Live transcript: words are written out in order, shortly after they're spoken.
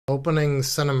Opening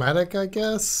cinematic, I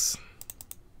guess.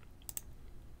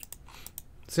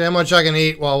 See how much I can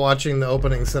eat while watching the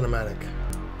opening cinematic.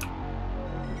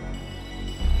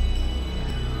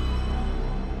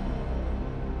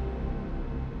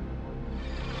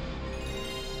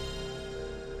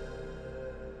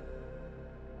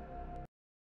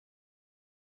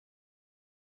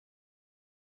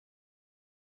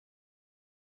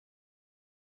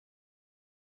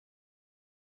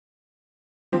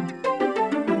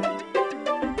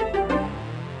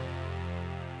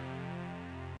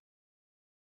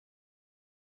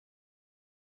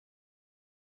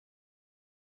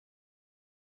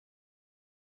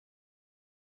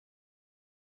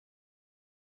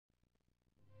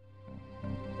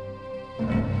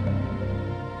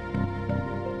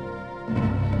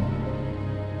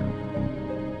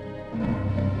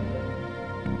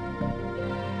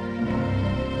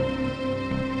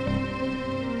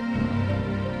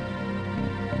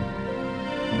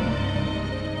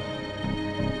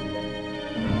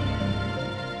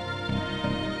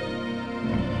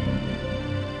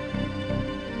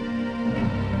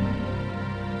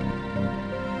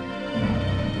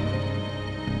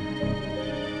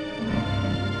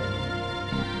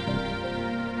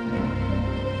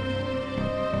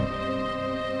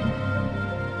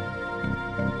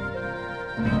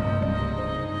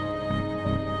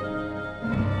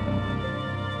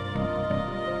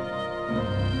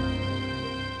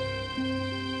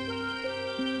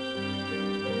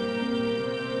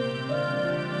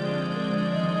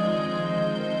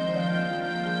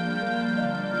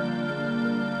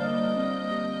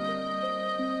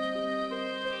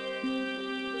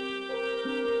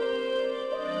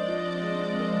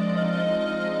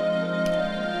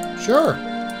 Sure.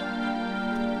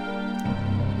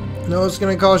 No, it's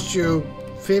going to cost you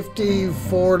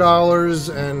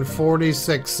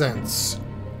 $54.46.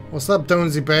 What's up,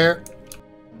 Tonesy Bear?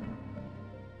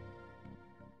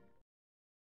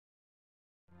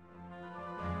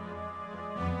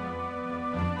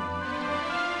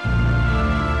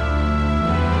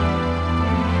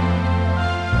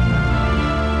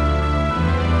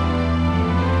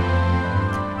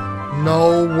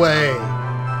 No way.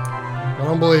 I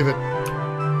don't believe it.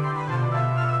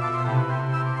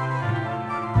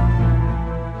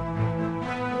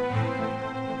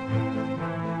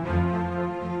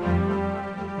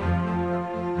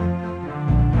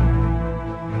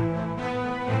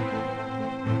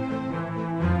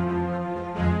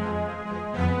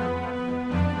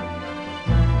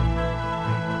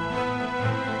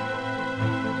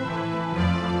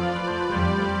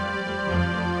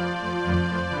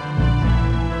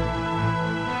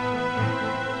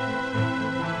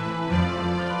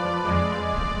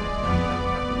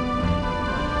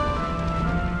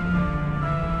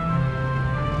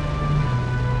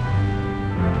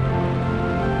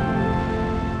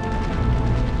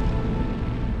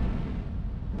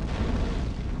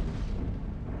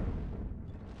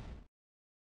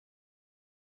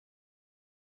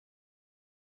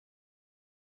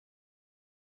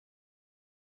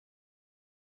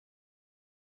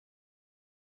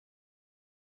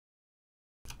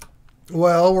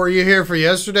 Well, were you here for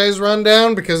yesterday's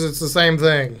rundown? Because it's the same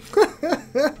thing.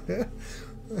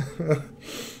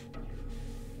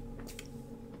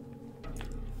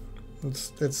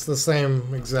 It's the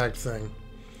same exact thing.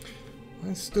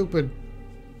 My stupid...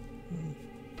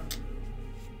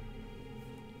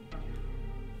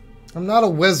 I'm not a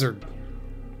wizard.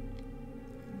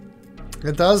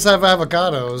 It does have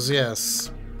avocados, yes.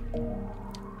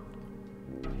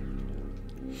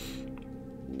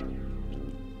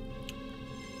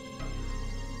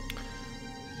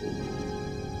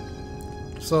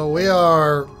 So we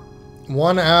are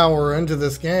 1 hour into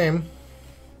this game.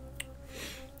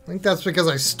 I think that's because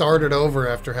I started over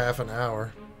after half an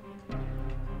hour.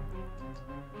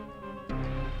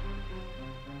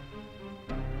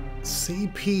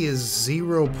 CP is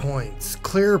 0 points.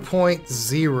 Clear point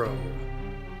 0.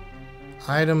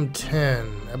 Item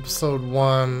 10. Episode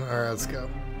 1. Alright, let's go.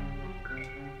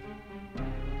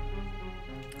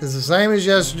 It's the same as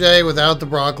yesterday without the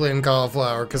broccoli and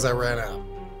cauliflower because I ran out.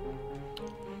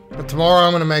 But tomorrow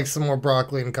I'm going to make some more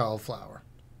broccoli and cauliflower.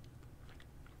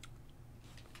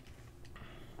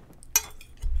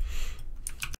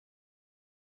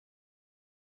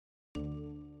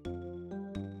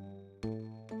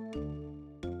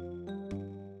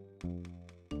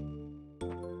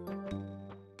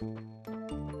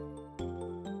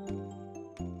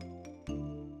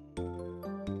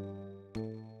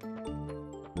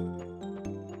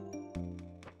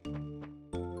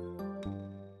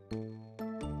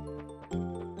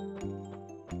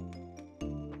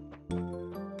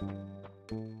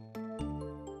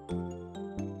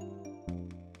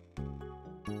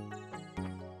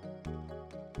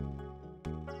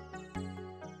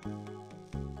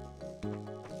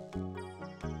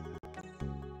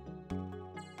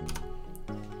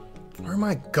 Where am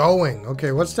I going?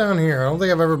 Okay, what's down here? I don't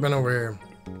think I've ever been over here.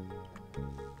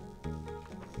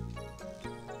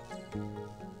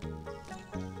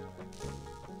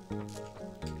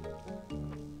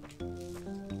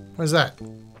 What is that?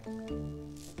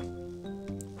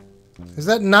 Is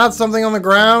that not something on the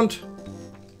ground?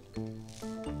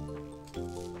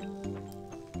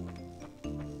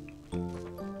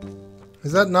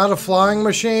 Is that not a flying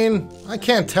machine? I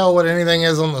can't tell what anything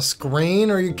is on the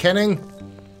screen. Are you kidding?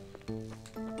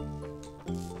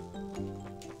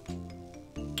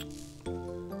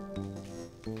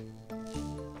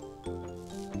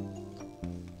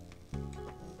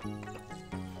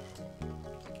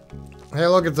 Hey,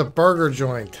 look, it's a burger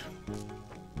joint.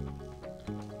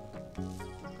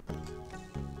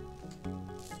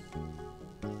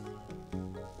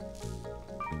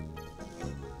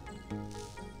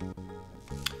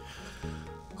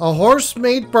 A horse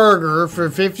meat burger for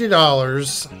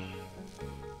 $50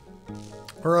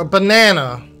 or a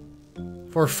banana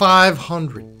for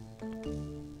 $500.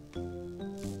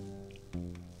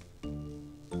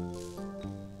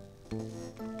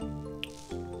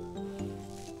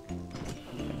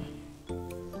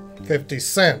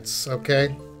 $0.50,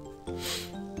 okay?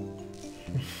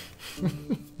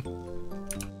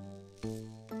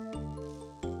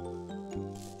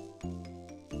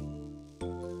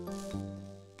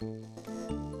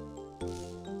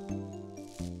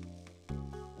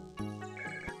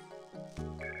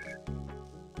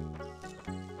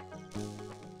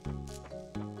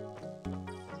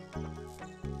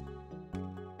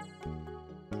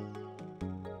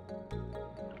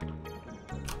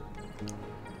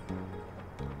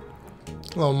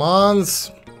 Hello, Mons.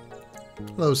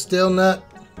 Hello, Steelnut.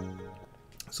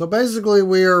 So basically,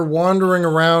 we are wandering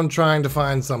around trying to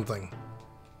find something.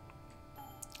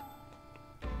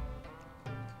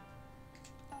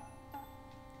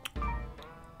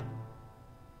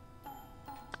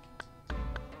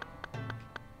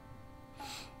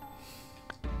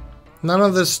 None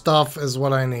of this stuff is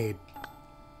what I need.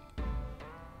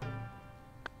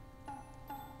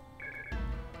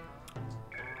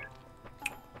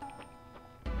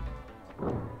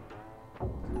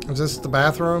 Is this the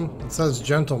bathroom? It says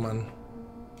gentleman.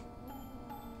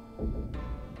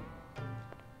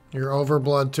 You're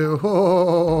OverBlood too.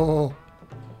 Oh.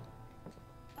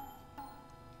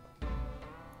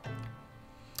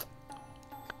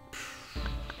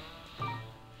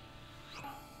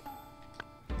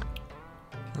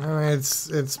 I mean,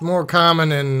 it's more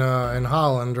common in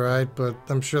Holland, right? But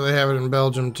I'm sure they have it in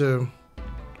Belgium too.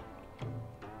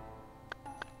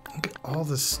 Look at all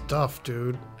this stuff,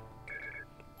 dude.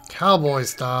 Cowboy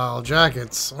style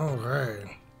jackets.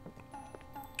 Okay.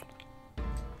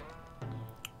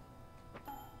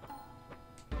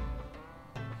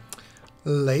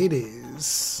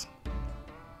 Ladies.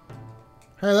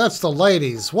 Hey, that's the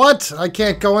ladies. What? I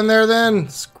can't go in there then?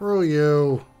 Screw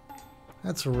you.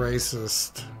 That's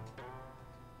racist.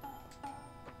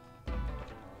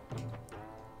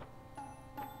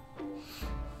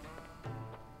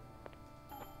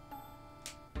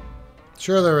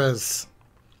 Sure there is.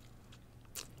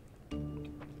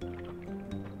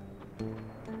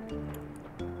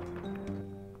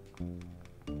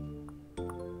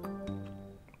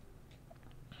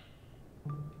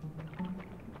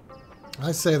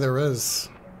 I say there is.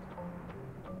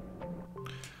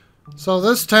 So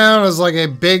this town is like a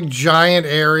big giant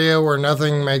area where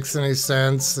nothing makes any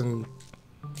sense and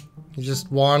you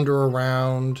just wander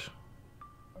around.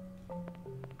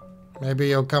 Maybe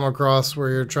you'll come across where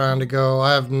you're trying to go.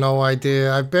 I have no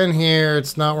idea. I've been here.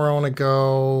 It's not where I want to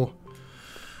go.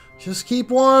 Just keep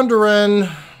wandering.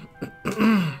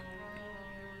 I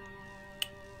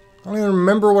don't even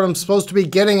remember what I'm supposed to be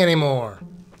getting anymore.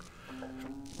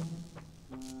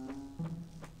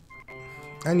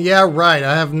 And yeah, right,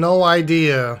 I have no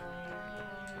idea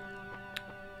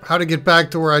how to get back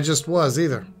to where I just was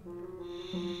either.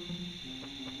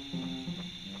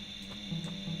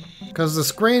 Because the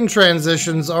screen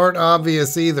transitions aren't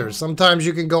obvious either. Sometimes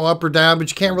you can go up or down, but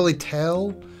you can't really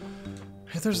tell.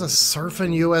 Hey, there's a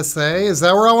Surfin' USA. Is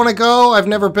that where I want to go? I've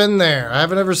never been there. I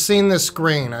haven't ever seen this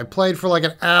screen. I played for like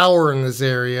an hour in this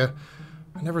area.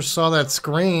 I never saw that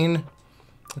screen.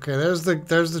 Okay, there's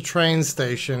the train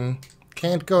station.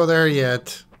 Can't go there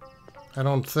yet. I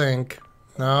don't think.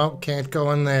 No, can't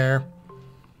go in there.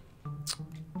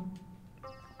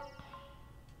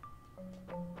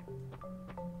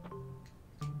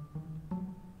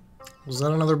 Was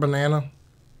that another banana?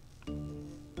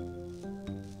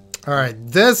 Alright,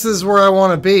 this is where I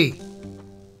want to be.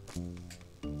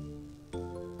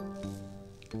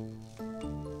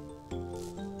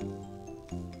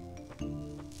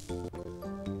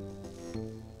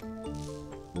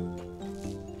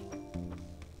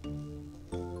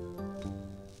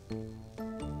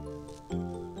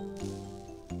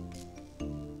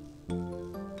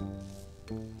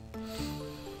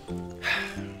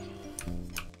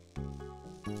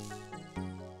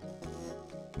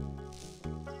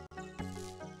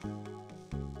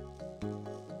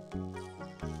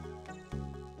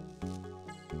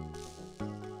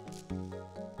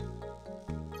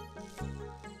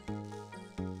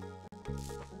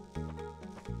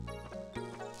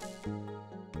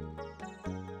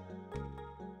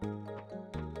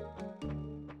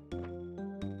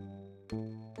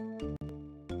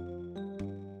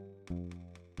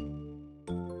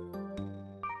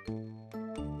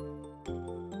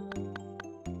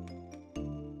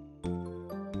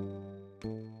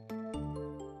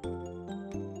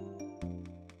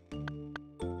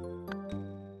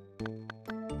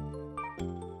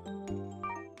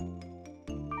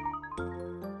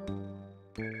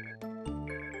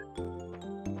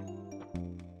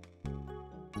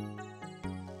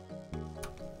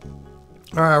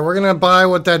 Alright, we're gonna buy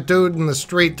what that dude in the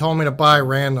street told me to buy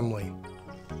randomly.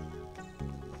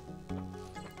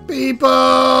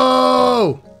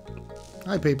 Peepo!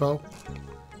 Hi, Peepo.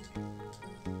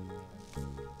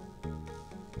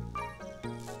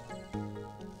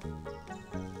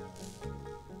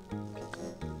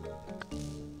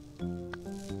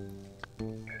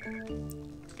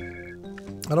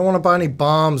 I don't want to buy any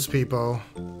bombs, Peepo.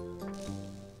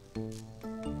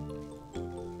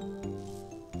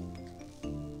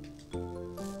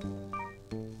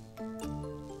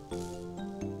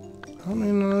 I don't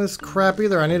need none of this crap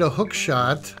either. I need a hook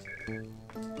shot.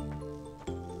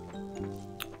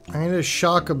 I need a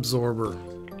shock absorber.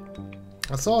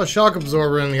 I saw a shock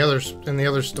absorber in the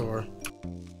other store.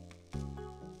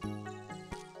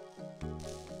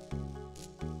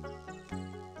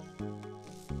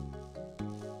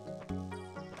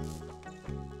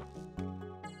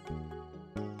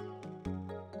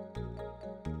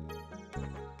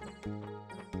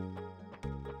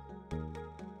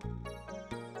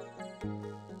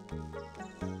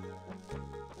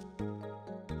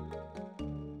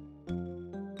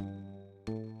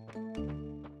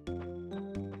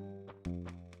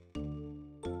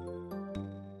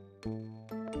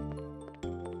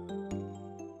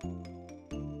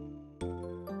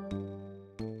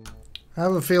 I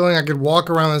have a feeling I could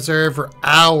walk around this area for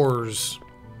hours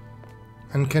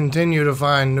and continue to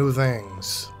find new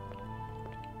things.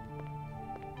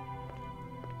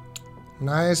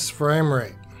 Nice frame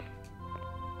rate.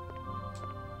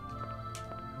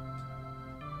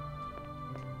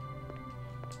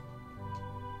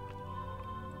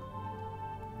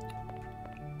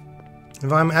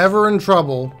 If I'm ever in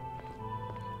trouble,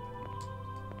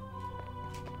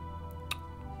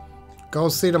 go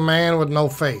see the man with no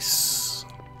face.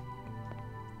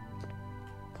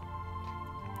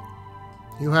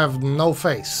 You have no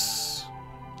face,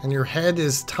 and your head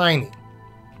is tiny.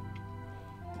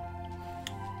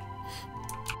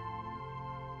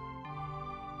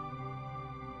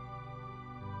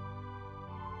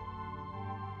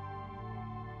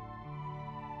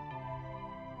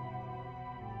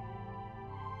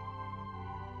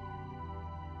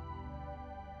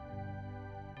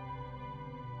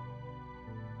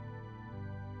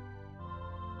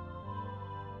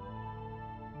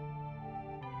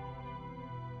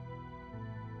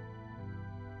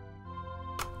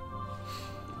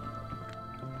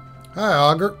 Hi,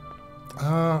 Augur.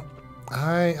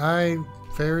 I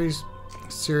very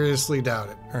seriously doubt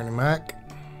it, Ernie Mac.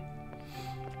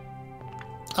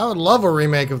 I would love a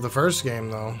remake of the first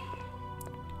game, though.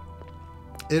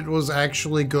 It was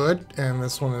actually good, and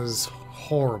this one is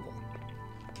horrible.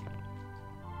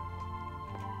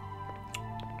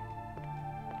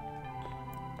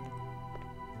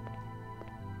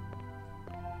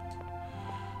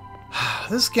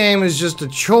 This game is just a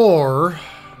chore.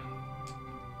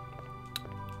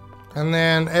 And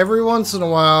then every once in a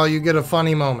while you get a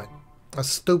funny moment. A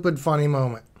stupid funny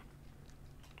moment.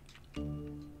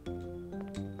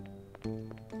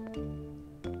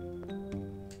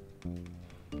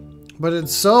 But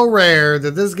it's so rare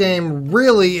that this game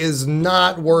really is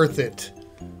not worth it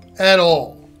at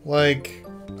all. Like,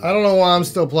 I don't know why I'm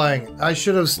still playing it. I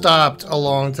should have stopped a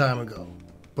long time ago.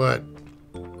 But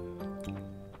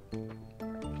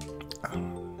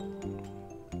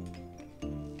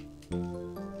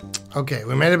okay,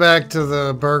 we made it back to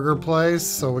the burger place,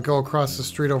 so we go across the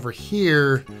street over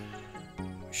here.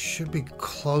 We should be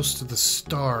close to the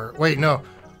star. Wait, no.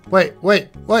 Wait,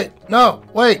 no,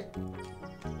 wait.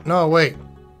 No, wait.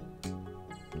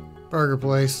 Burger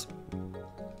place.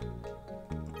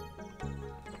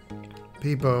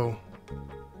 Peepo.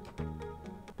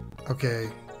 Okay.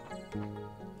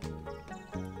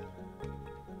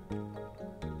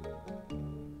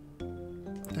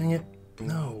 Dang it.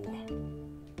 No.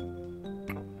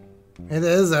 It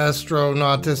is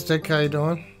astronautistic. How you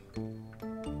doing?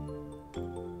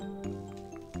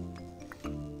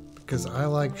 Because I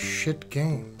like shit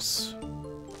games.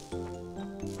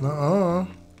 Nuh-uh.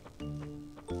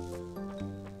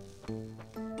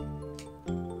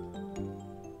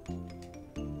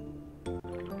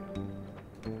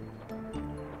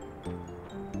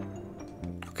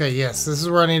 Okay, yes, this is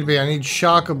where I need to be. I need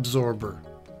shock absorber.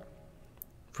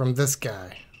 From this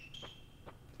guy.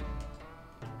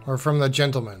 Or from the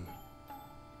gentleman.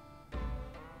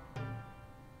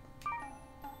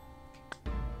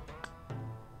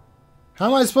 How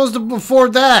am I supposed to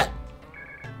afford that?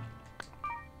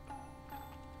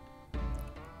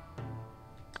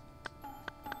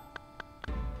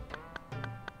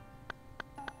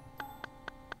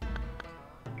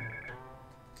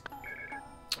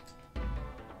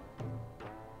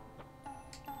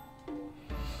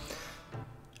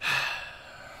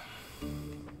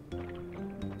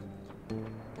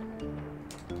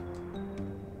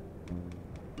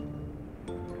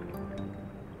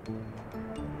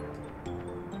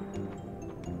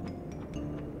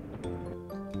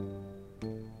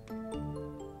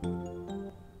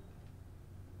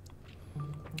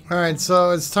 Alright,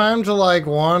 so it's time to like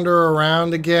wander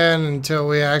around again until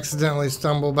we accidentally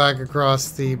stumble back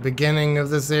across the beginning of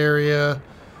this area.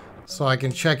 So I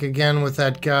can check again with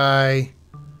that guy.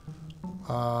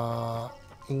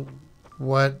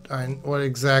 What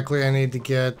exactly I need to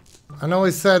get. I know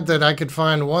he said that I could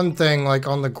find one thing like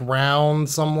on the ground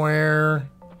somewhere.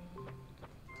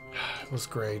 It was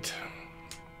great.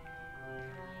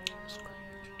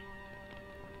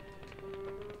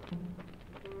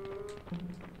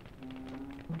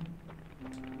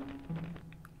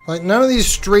 Like, none of these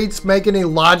streets make any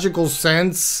logical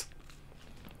sense.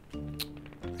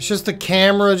 It's just the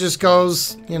camera just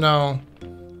goes, you know,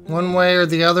 one way or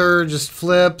the other, just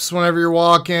flips whenever you're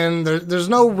walking. There's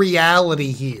no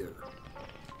reality here.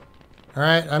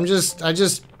 Alright, I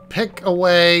just pick a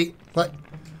way, like,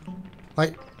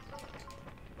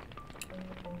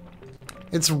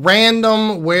 it's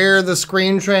random where the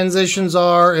screen transitions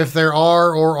are, if there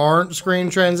are or aren't screen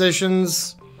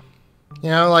transitions. You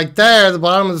know, like there, the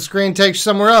bottom of the screen takes you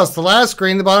somewhere else. The last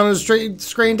screen, the bottom of the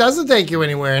screen doesn't take you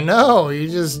anywhere. No, you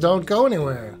just don't go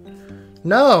anywhere.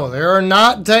 No, there are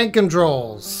not tank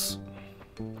controls.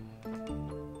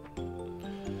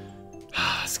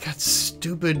 It's got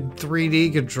stupid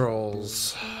 3D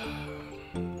controls.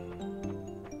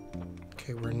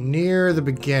 Okay, we're near the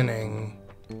beginning.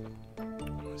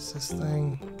 What's this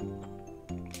thing?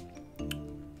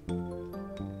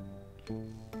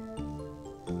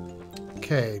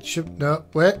 Okay, chip, no,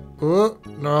 wait, oh,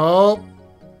 no,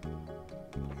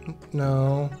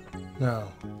 no,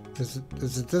 no, is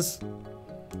it this?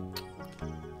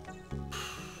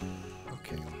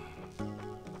 Okay.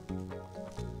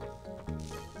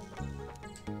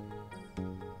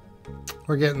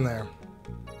 We're getting there.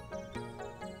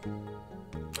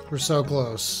 We're so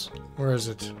close. Where is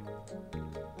it?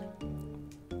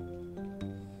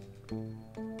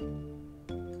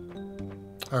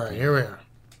 All right, here we are.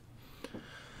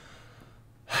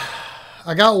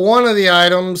 I got one of the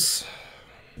items.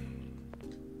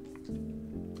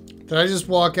 Did I just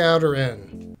walk out or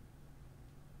in?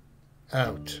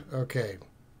 Out. Okay.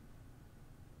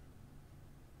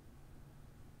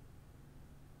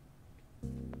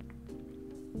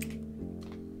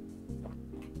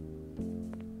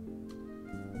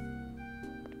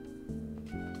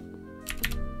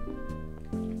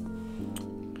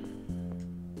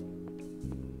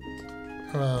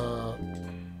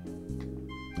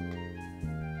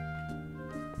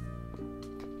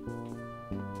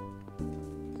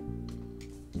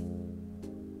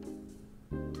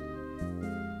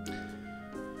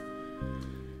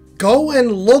 Go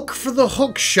and look for the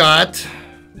hook shot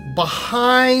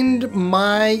behind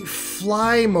my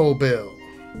flymobile.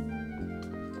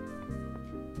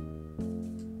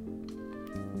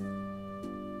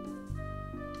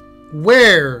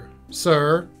 Where,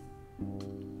 sir,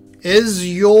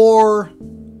 is your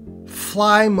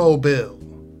flymobile?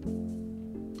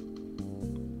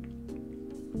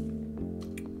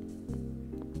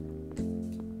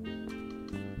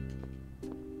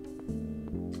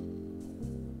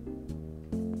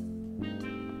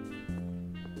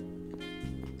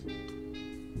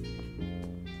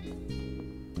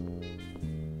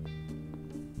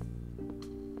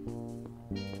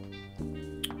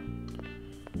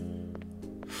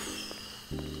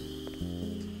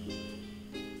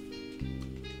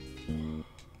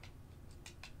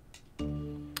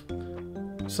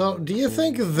 So, do you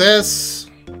think this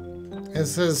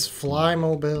is his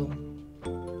flymobile?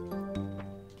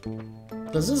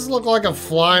 Does this look like a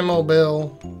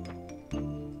Flymobile?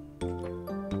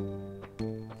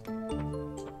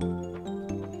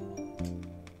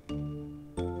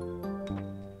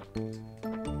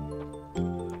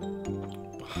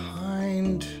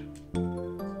 Behind.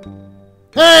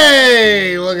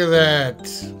 Hey, look at that.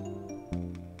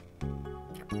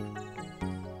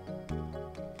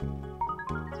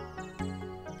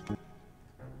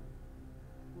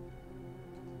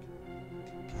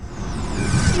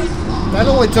 That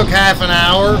only took half an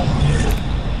hour.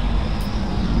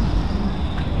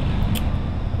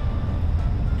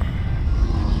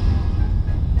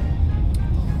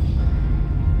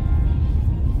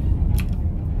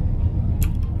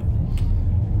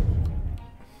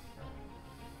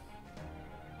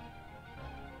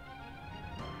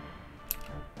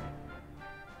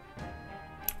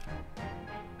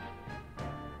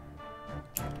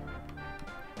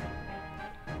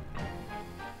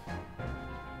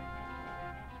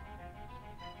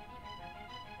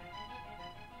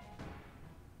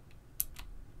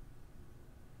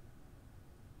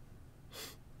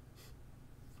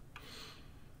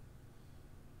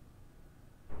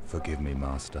 Forgive me,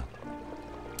 Master.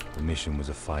 The mission was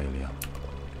a failure,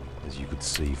 as you could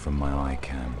see from my eye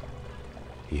cam.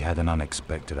 He had an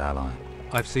unexpected ally.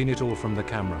 I've seen it all from the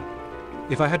camera.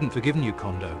 If I hadn't forgiven you,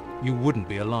 Kondo, you wouldn't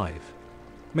be alive.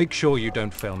 Make sure you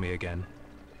don't fail me again.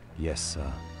 Yes,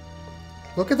 sir.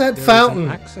 Look at that There fountain. is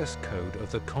an access code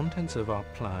of the contents of our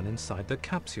plan inside the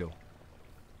capsule.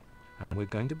 And we're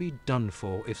going to be done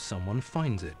for if someone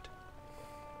finds it.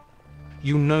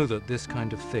 You know that this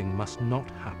kind of thing must not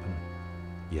happen.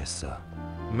 Yes, sir.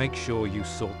 Make sure you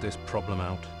sort this problem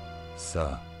out.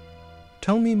 Sir.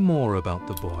 Tell me more about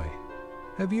the boy.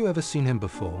 Have you ever seen him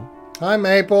before? Hi,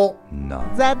 Maple. No.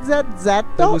 There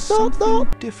was something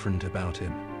different about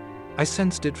him. I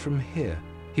sensed it from here.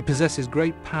 He possesses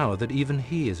great power that even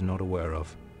he is not aware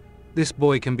of. This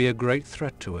boy can be a great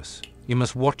threat to us. You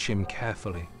must watch him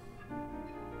carefully.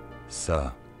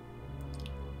 Sir.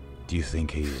 Do you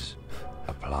think he's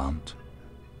a plant?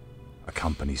 A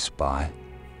company spy?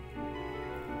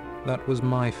 That was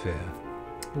my fear.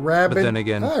 Rabbit. But then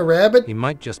again, Hi, Rabbit. he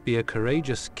might just be a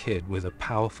courageous kid with a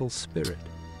powerful spirit.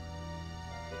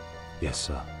 Yes,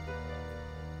 sir.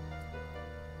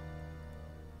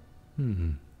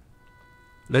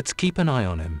 Let's keep an eye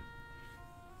on him.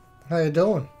 How you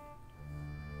doing?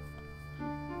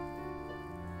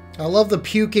 I love the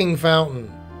puking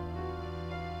fountain.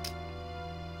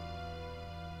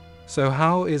 So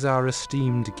how is our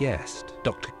esteemed guest,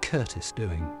 Dr. Curtis,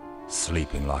 doing?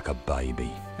 Sleeping like a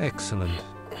baby. Excellent.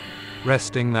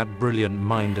 Resting that brilliant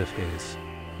mind of his.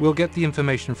 We'll get the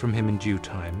information from him in due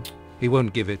time. He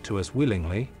won't give it to us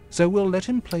willingly, so we'll let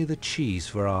him play the cheese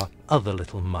for our other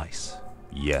little mice.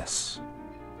 Yes.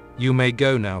 You may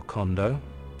go now, Kondo.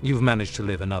 You've managed to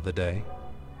live another day.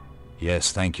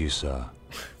 Yes, thank you, sir.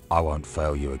 I won't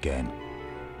fail you again.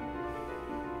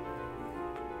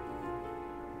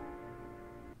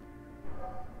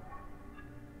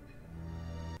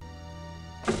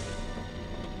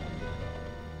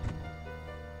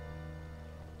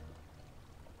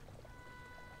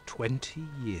 "20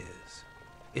 years.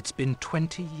 It's been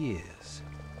 20 years.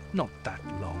 Not that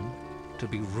long to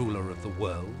be ruler of the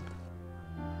world."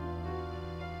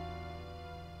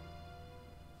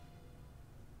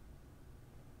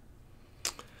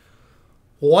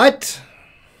 What?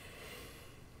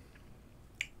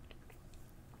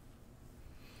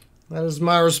 That is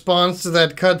my response to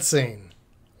that cutscene.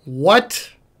 What?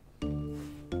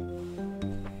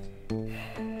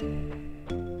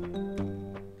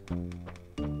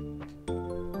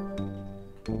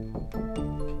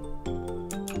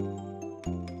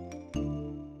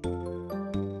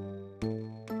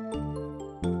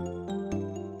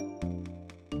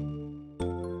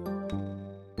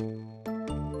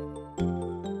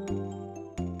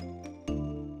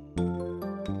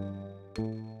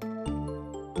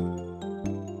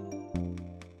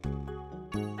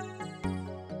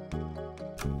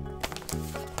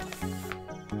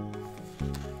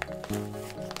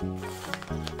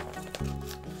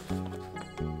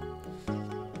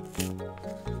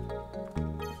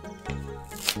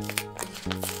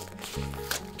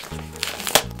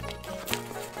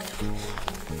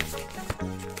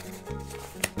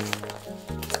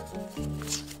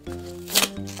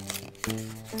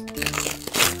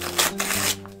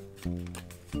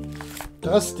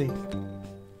 Dusty.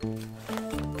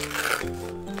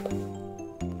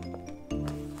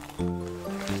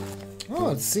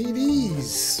 Oh, it's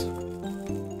CDs.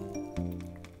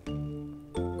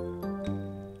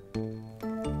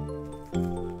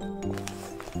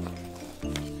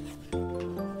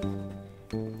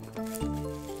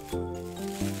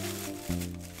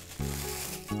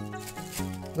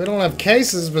 We don't have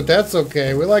cases, but that's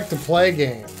okay. We like to play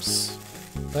games.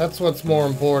 That's what's more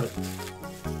important.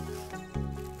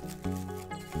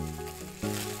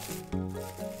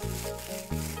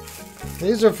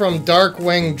 These are from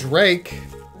Darkwing Drake.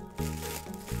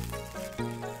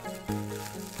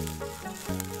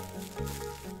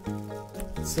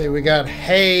 Let's see, we got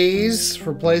Haze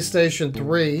for PlayStation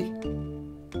 3.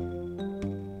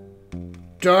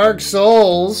 Dark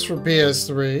Souls for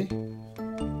PS3.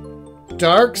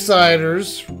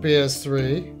 Darksiders for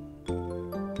PS3.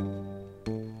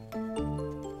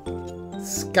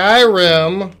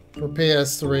 Skyrim for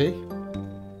PS3.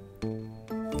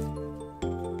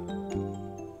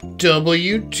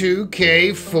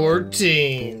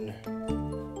 W2K14.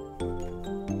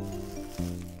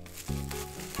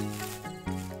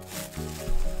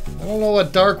 I don't know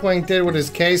what Darkwing did with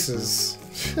his cases.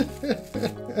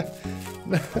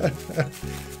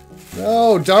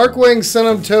 No, Darkwing sent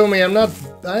them to me. I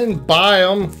didn't buy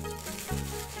them.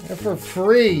 They're for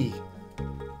free.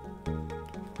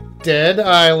 Dead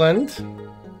Island.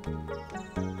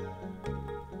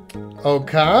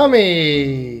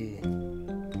 Okami.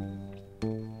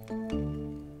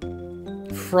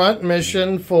 Front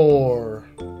Mission 4.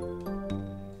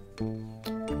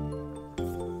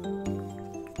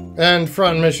 And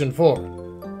Front Mission 4.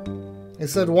 They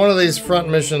said one of these front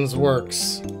missions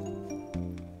works.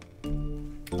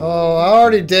 Oh, I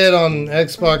already did on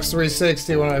Xbox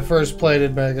 360 when I first played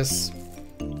it, Vegas.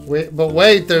 Wait, but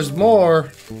wait, there's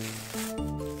more.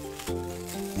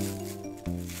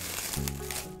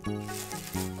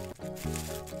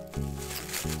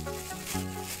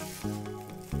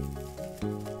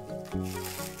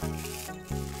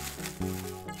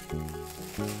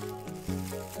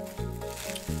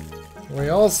 We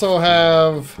also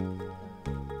have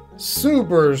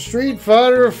Super Street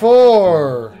Fighter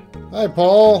 4. Hi,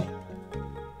 Paul.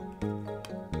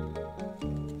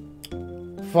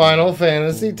 Final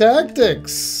Fantasy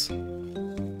Tactics.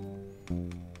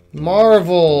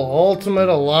 Marvel Ultimate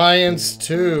Alliance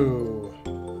 2.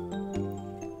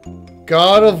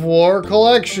 God of War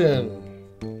Collection.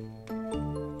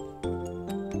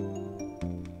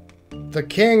 The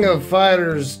King of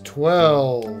Fighters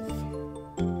 12.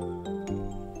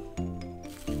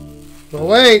 But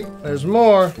wait, there's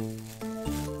more.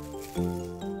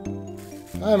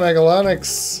 Hi,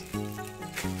 Megalonix.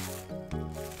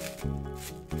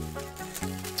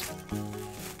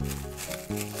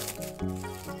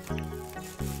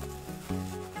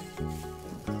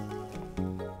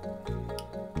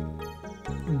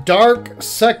 Dark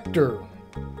Sector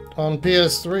on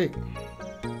PS3.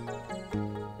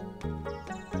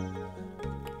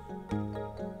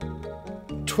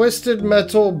 Twisted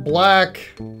Metal Black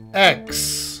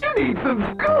X. You need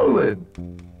some schooling.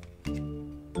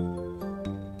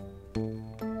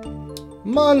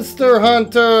 Monster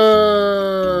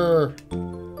Hunter.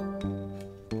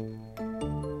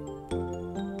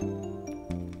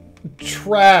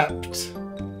 Trapped.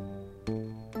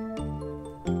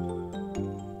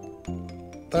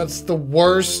 That's the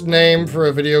worst name for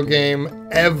a video game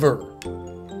ever.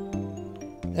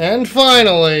 And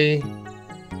finally,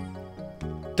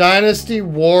 Dynasty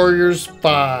Warriors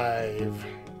 5.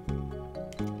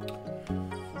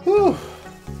 Whew.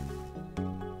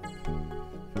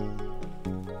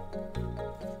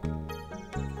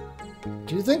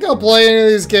 Do you think I'll play any of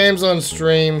these games on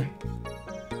stream?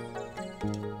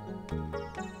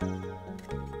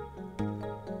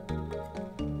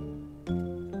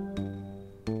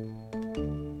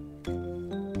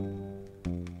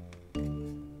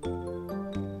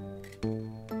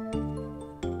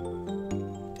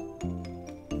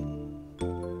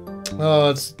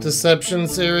 Oh, it's Deception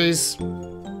series.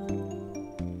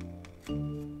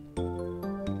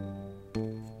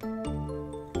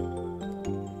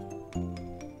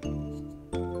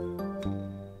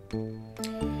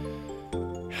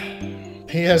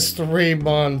 PS3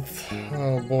 month.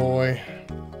 Oh boy.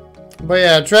 But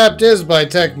yeah, Trapped is by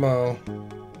Tecmo.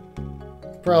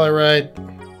 Probably right.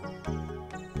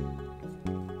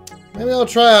 Maybe I'll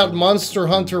try out Monster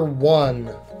Hunter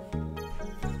 1.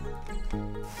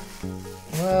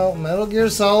 Well, Metal Gear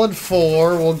Solid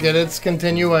 4 will get its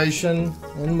continuation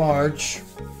in March.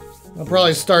 I'll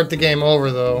probably start the game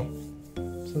over though,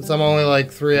 since I'm only like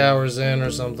 3 hours in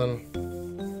or something.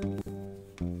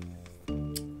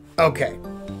 Okay.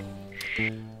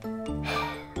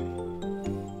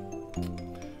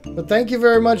 But thank you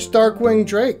very much, Darkwing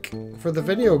Drake, for the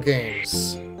video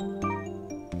games.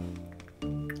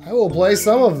 I will play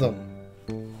some of them.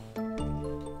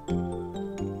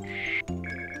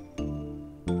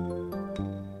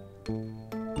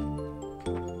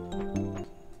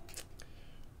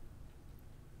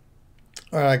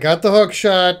 Alright, I got the hook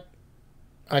shot.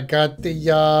 I got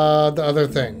the other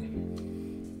thing.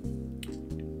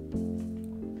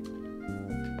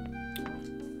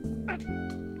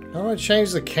 How do I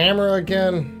change the camera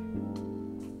again?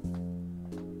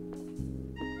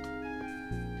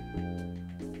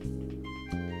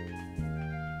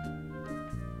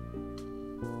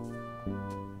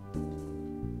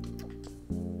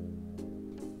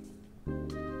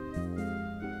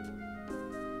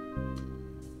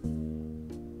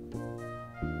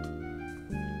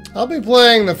 I'll be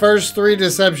playing the first 3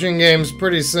 Deception games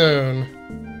pretty soon.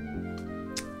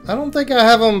 I don't think I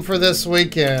have them for this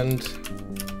weekend.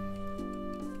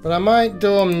 But I might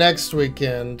do them next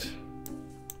weekend.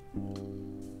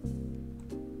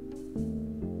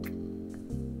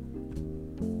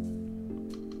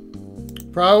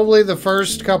 Probably the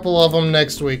first couple of them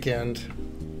next weekend.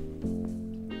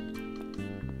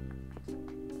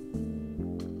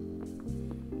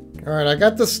 Alright, I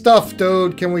got the stuff,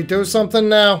 dude. Can we do something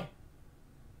now?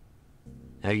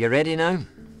 Are you ready now?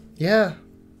 Yeah.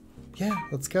 Yeah,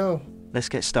 let's go. Let's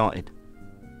get started.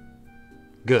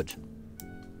 Good.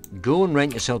 Go and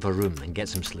rent yourself a room and get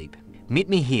some sleep. Meet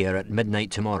me here at midnight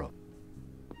tomorrow.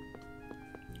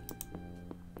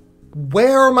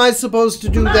 Where am I supposed to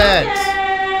do that?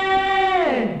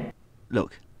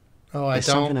 Look, Oh, I there's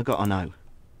don't. something I gotta know.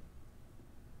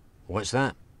 What's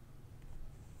that?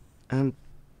 I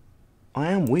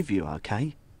am with you,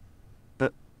 okay?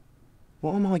 But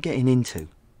what am I getting into?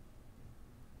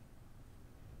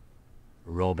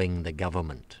 Robbing the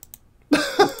government.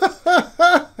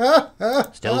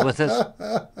 Still with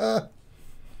us?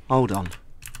 Hold on.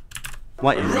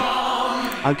 Wait a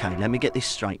minute. Okay, let me get this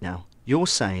straight now. You're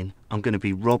saying I'm going to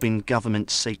be robbing government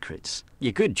secrets.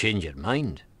 You could change your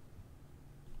mind.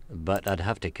 But I'd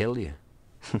have to kill you.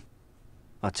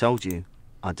 I told you,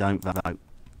 I don't vote.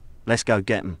 Let's go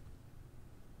get 'em.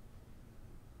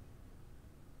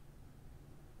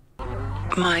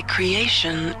 My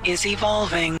creation is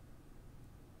evolving.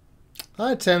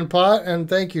 Hi, Tin Pot, and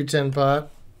thank you, Tin Pot.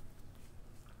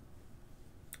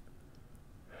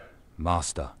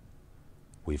 Master,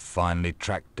 we've finally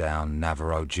tracked down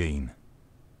Navarro Jean.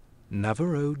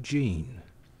 Navarro Jean.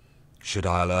 Should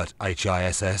I alert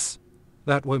HISS?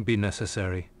 That won't be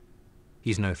necessary.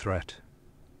 He's no threat.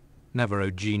 Navarro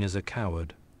Jean is a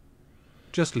coward.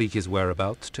 Just leak his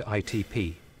whereabouts to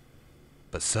ITP.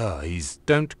 But sir, he's...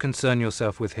 Don't concern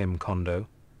yourself with him, Kondo.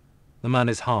 The man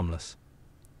is harmless.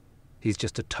 He's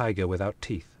just a tiger without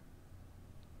teeth.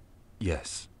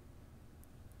 Yes.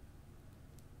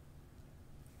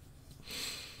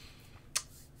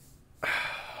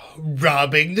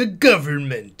 Robbing the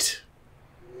government.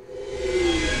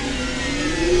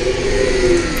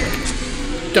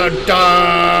 Dun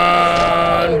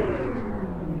dun!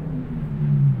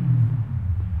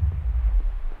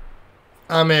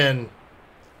 I'm in.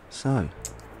 So,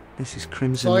 this is That's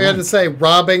Crimson all you had to Lake. say,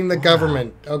 robbing the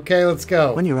government. Okay, let's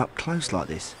go. When you're up close like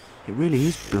this, it really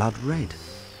is blood red.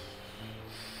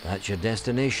 That's your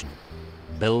destination.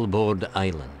 Billboard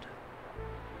Island.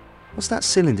 What's that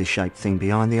cylinder-shaped thing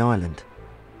behind the island?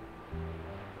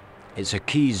 It's a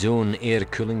key zone air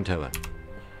cooling tower.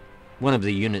 One of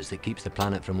the units that keeps the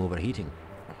planet from overheating.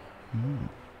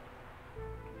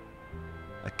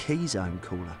 A key zone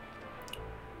cooler.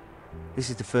 This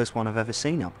is the first one I've ever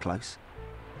seen up close.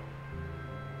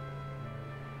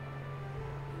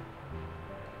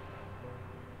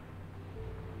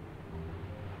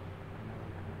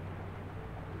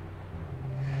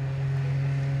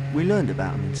 We learned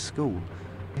about them in school.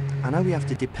 I know we have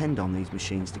to depend on these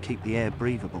machines to keep the air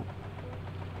breathable.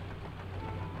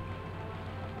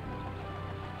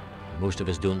 Most of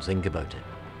us don't think about it.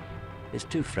 It's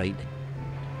too frightening.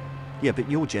 Yeah, but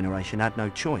your generation had no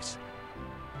choice.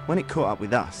 When it caught up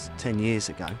with us 10 years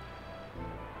ago,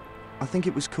 I think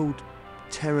it was called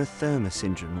terra therma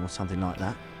syndrome or something like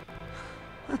that.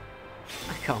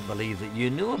 I can't believe that you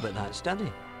know about that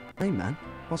study. Hey man,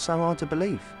 what's so hard to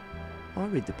believe? I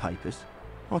read the papers.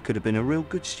 I could have been a real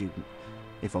good student.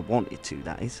 If I wanted to,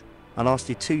 that is. I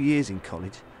lasted 2 years in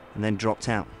college and then dropped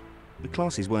out. The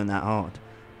classes weren't that hard,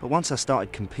 but once I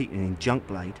started competing in junk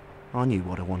blade, I knew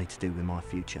what I wanted to do with my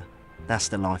future. That's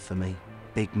the life for me.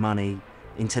 Big money,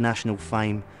 international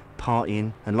fame,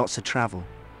 partying and lots of travel.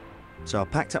 So I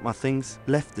packed up my things,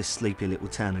 left the sleepy little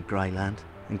town of Greyland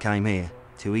and came here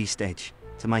to East Edge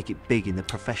to make it big in the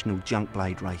professional junk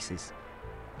blade races.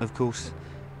 Of course,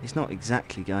 it's not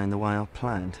exactly going the way I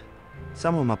planned.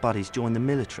 Some of my buddies joined the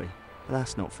military, but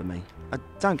that's not for me.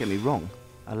 Don't get me wrong,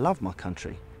 I love my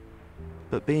country.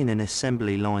 But being an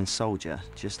assembly line soldier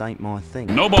just ain't my thing.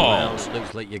 No balls! Well,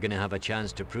 looks like you're going to have a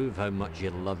chance to prove how much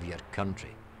you love your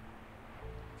country.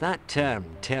 That term,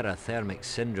 terrathermic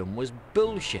syndrome, was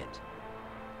bullshit.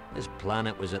 This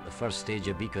planet was at the first stage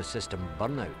of ecosystem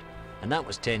burnout, and that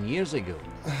was 10 years ago.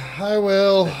 I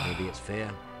will. But maybe it's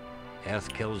fair.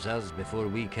 Earth kills us before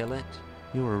we kill it.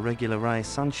 You're a regular ray of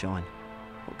sunshine.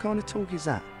 What kind of talk is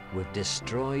that? We've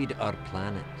destroyed our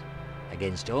planet.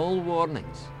 Against all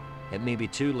warnings, it may be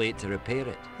too late to repair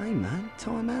it. Hey man,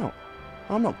 time out.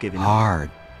 I'm not giving up. Hard.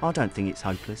 I don't think it's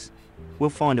hopeless. We'll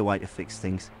find a way to fix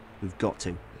things. We've got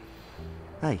to.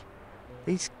 Hey,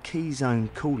 these key zone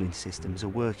cooling systems are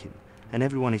working, and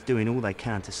everyone is doing all they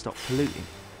can to stop polluting.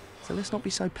 So let's not be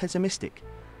so pessimistic.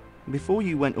 Before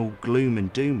you went all gloom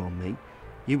and doom on me,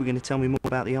 you were going to tell me more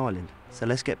about the island. So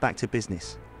let's get back to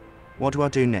business. What do I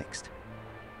do next?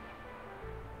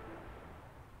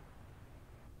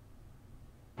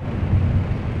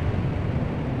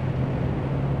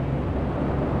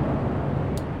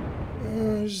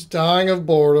 Just dying of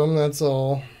boredom, that's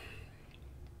all.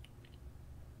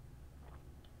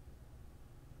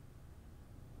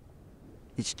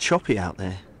 It's choppy out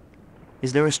there.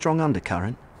 Is there a strong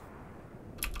undercurrent?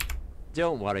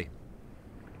 Don't worry.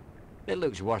 It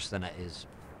looks worse than it is.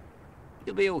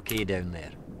 You'll be okay down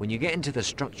there. When you get into the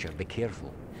structure, be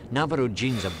careful. Navarro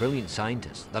Jean's a brilliant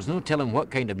scientist. There's no telling what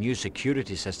kind of new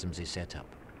security systems he set up.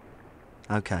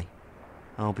 Okay,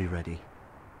 I'll be ready.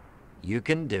 You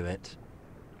can do it.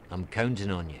 I'm counting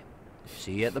on you.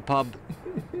 See you at the pub.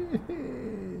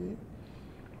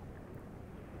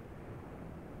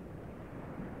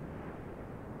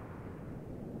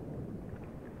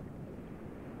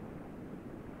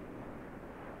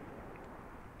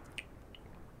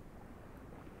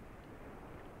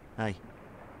 Hey,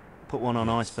 put one on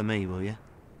ice for me, will you?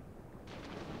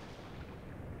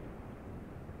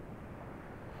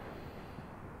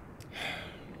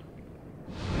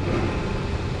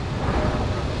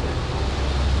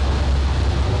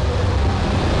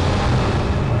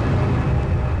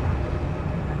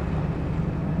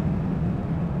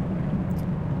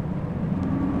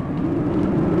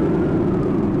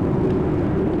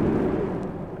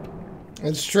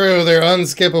 It's true, they're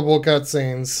unskippable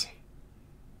cutscenes.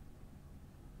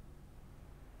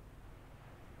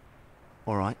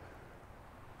 All right,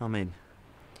 I'm in.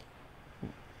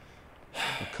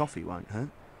 The coffee won't hurt.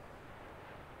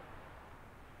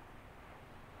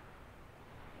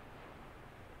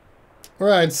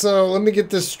 Right, so let me get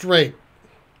this straight.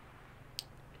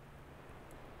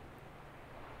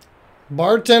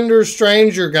 Bartender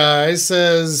Stranger Guy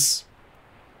says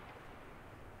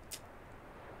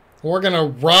we're gonna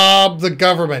rob the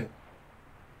government.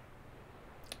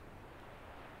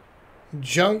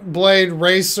 Junk Blade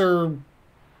Racer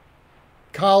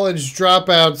College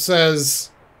Dropout says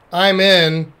I'm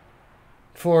in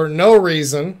for no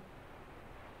reason.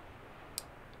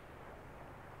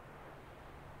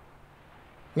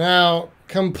 Now,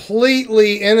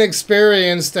 completely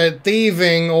inexperienced at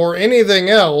thieving or anything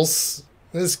else,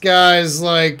 this guy's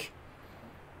like,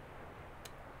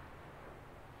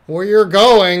 where you're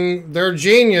going, they're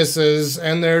geniuses,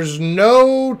 and there's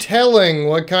no telling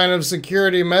what kind of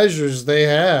security measures they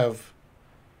have.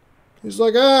 He's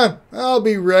like, I'll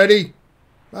be ready.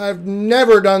 I've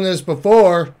never done this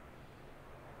before.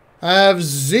 I have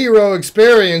zero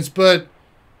experience, but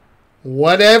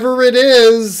whatever it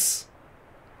is,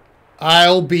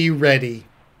 I'll be ready.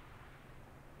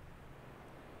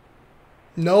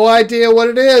 No idea what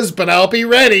it is, but I'll be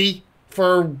ready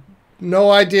for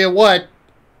no idea what.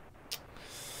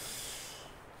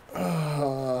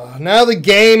 Now the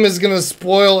game is going to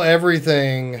spoil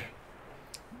everything.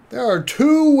 There are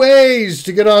 2 ways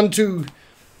to get onto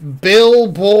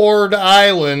Billboard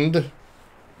Island.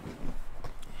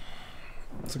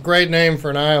 It's a great name for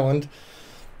an island.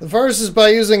 The first is by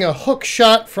using a hook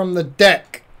shot from the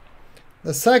deck.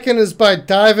 The second is by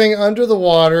diving under the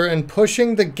water and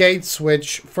pushing the gate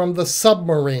switch from the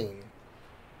submarine.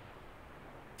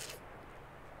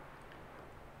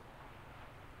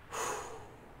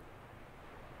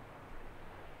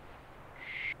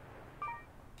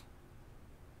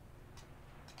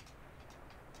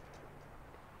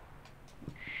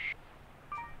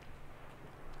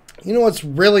 You know what's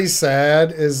really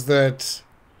sad is that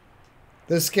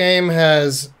this game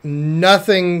has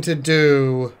nothing to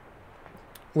do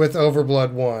with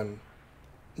OverBlood 1.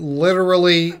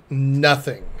 Literally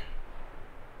nothing.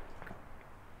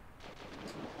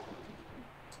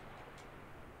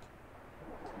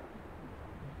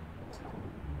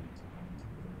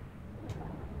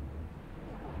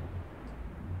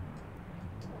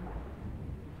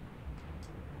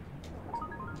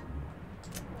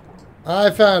 I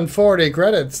found 40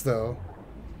 credits though.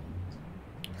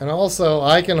 And also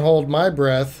I can hold my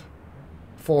breath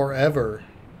forever.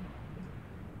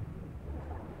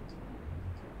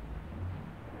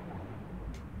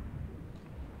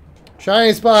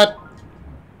 Shiny spot.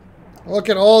 Look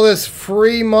at all this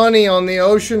free money on the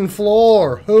ocean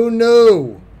floor. Who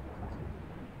knew?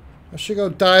 I should go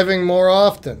diving more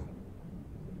often.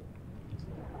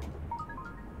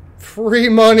 Free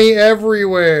money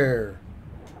everywhere.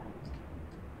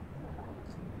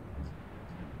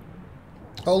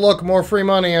 Oh look, more free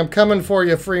money. I'm coming for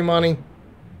you, free money.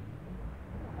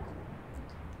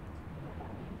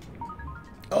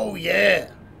 Oh yeah.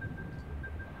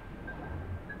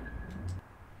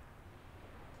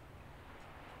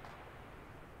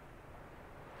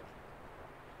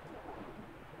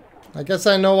 I guess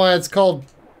I know why it's called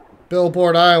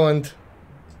Billboard Island.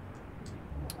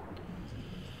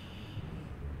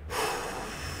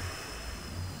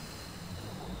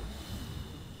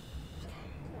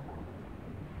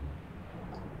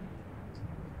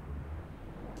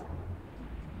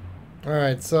 All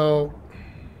right, so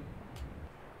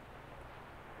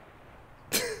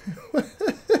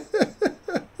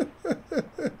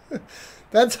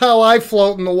that's how I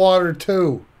float in the water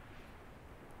too.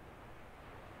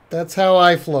 That's how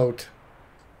I float.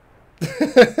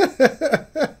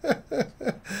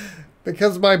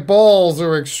 Because my balls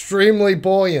are extremely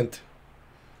buoyant.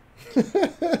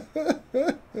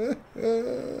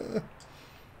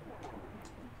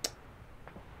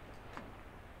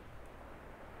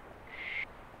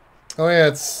 Oh yeah,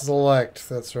 it's select.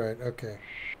 That's right. Okay.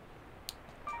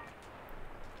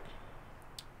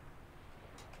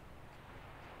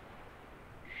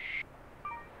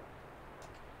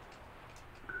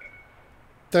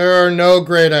 There are no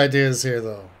great ideas here,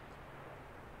 though.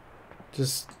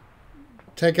 Just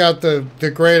take out the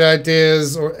great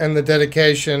ideas and the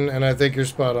dedication, and I think you're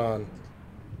spot on.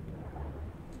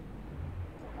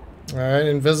 All right,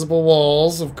 invisible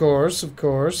walls, of course,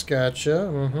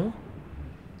 gotcha.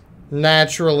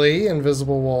 Naturally,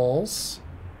 invisible walls.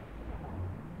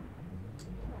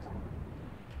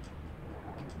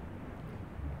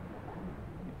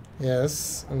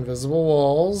 Yes, invisible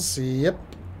walls, yep.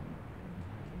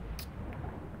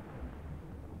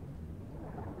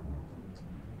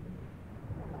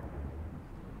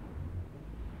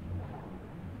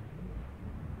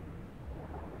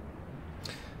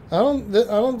 I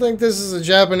don't think this is a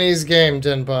Japanese game,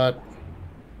 Tinpot.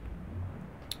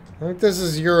 I think this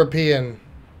is European.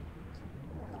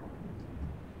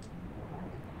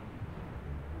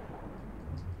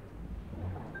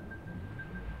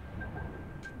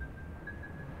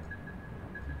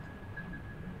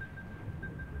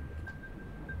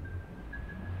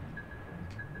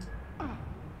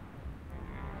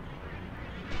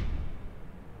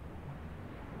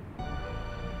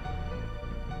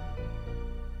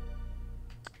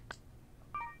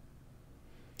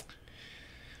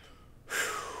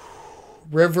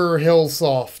 River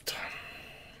Hillsoft.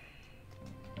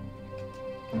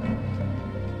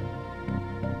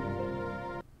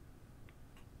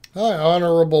 Hi,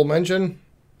 honorable mention.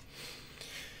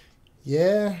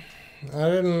 Yeah, I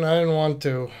didn't want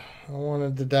to. I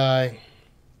wanted to die.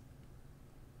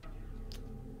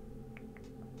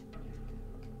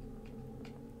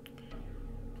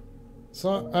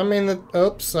 So, I mean,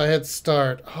 oops, I hit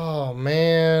start. Oh,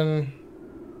 man.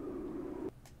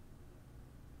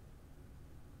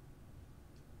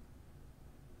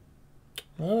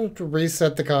 I have to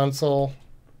reset the console.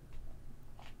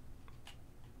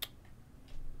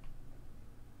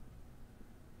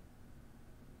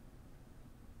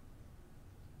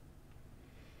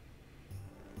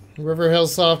 River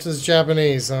Hillsoft is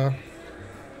Japanese, huh?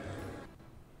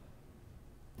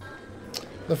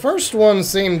 The first one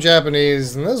seemed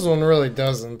Japanese, and this one really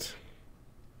doesn't.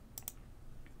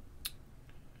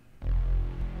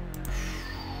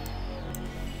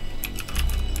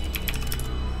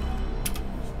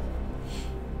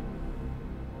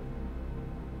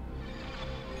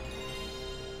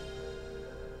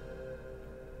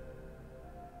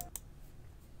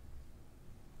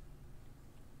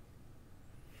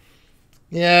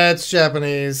 Yeah, it's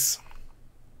Japanese.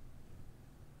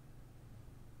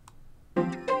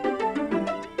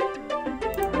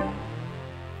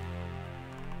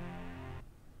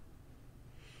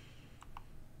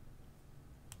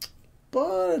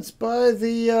 But it's by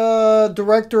the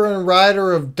director and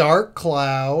writer of Dark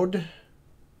Cloud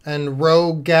and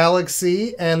Rogue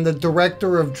Galaxy and the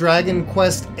director of Dragon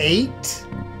Quest VIII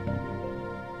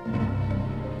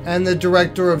and the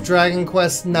director of Dragon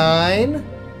Quest IX.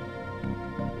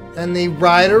 And the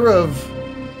writer of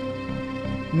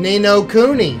Ni no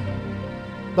Kuni.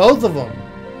 Both of them.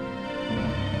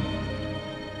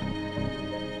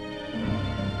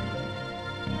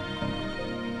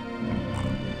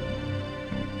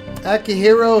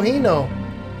 Akihiro Hino.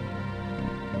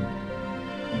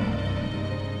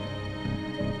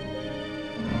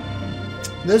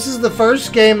 This is the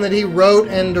first game that he wrote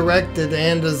and directed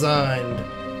and designed.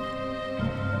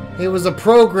 He was a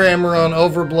programmer on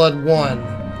OverBlood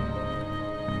 1.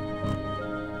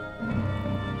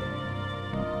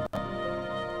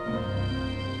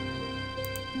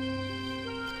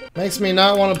 Makes me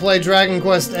not want to play Dragon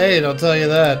Quest VIII, I'll tell you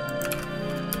that.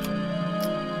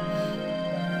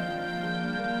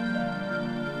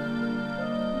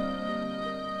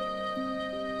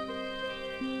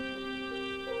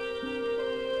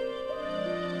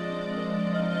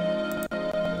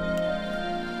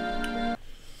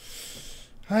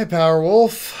 Hi,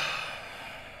 Powerwolf.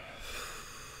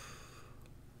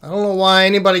 I don't know why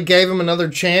anybody gave him another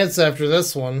chance after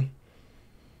this one.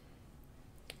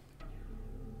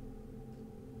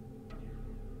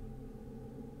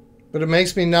 But it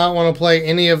makes me not want to play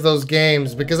any of those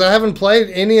games because I haven't played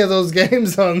any of those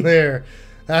games on there.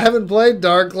 I haven't played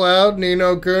Dark Cloud, Ni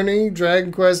no Kuni,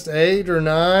 Dragon Quest 8 or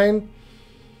 9.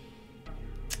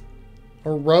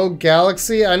 Or Rogue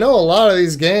Galaxy. I know a lot of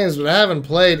these games, but I haven't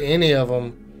played any of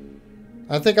them.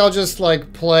 I think I'll just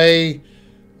like play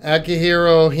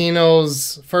Akihiro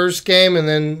Hino's first game and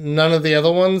then none of the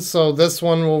other ones. So this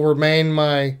one will remain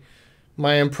my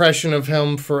impression of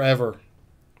him forever.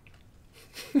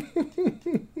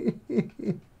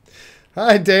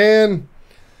 Hi, Dan.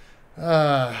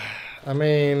 I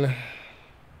mean,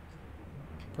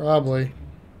 probably.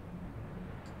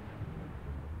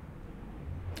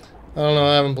 I don't know,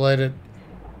 I haven't played it.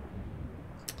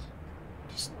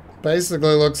 Just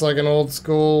basically looks like an old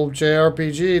school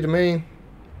JRPG to me.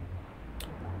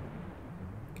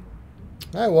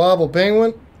 Hi, Wobble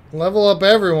Penguin. Level up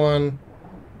everyone.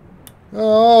 I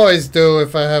always do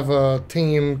if I have a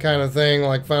team kind of thing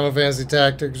like Final Fantasy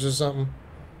Tactics or something.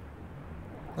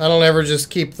 I don't ever just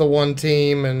keep the one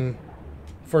team and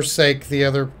forsake the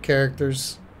other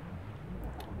characters.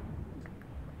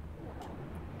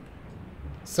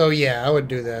 So yeah, I would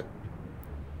do that.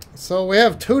 So we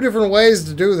have two different ways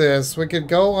to do this. We could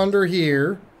go under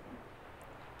here,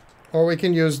 or we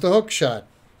can use the hook shot.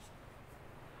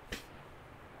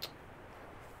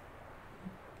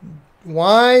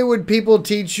 Why would people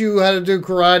teach you how to do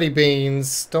karate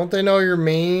beans? Don't they know you're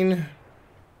mean?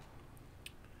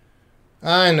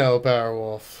 I know,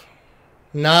 Powerwolf.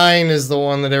 9 is the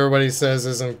one that everybody says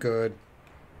isn't good.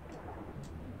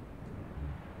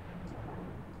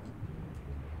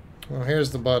 Well, here's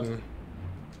the button,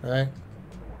 right?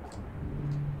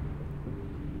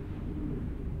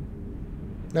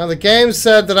 Now the game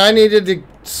said that I needed to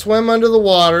swim under the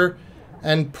water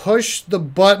and push the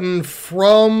button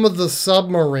from the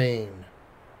submarine.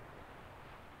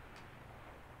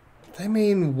 They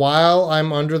mean while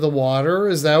I'm under the water?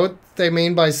 Is that what they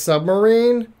mean by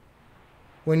submarine?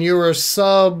 When you're a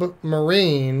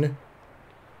submarine,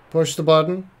 push the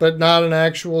button, but not an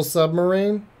actual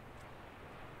submarine?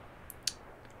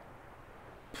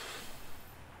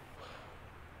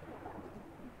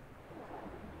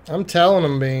 I'm telling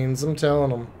them, Beans. I'm telling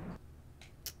them.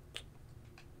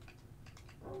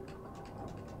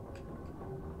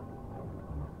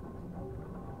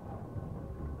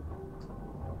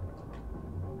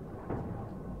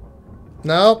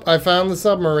 Nope, I found the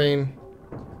submarine.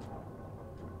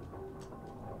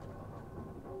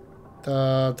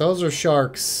 Those are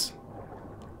sharks.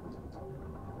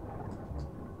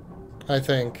 I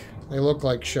think. They look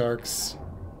like sharks.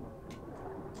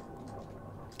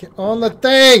 Get on the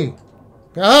thing!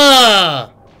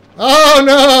 Ah! Oh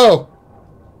no!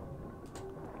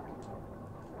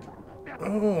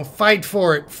 Oh, fight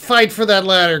for it. Fight for that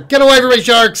ladder. Get away from me,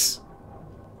 sharks!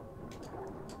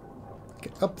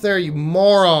 Get up there, you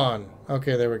moron.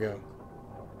 Okay, there we go.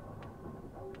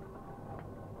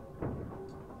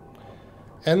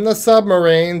 In the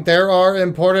submarine, there are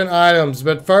important items,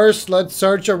 but first, let's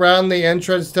search around the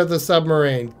entrance to the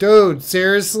submarine. Dude,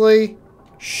 seriously?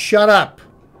 Shut up.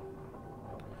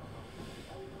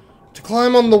 To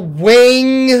climb on the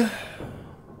wing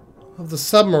of the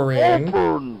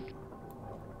submarine,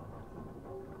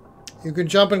 you can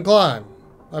jump and climb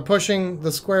by pushing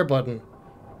the square button.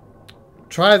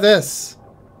 Try this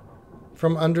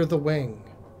from under the wing.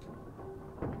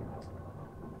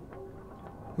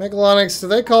 Megalonyx, do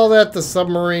they call that the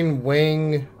submarine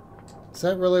wing? Is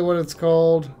that really what it's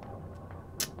called?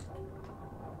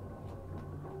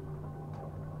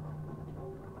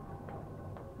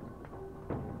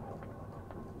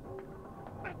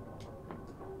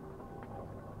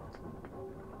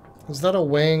 Is that a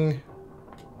wing?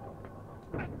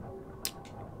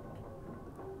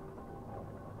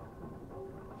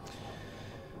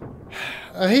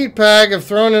 A heat pack, if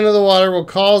thrown into the water, will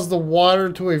cause the water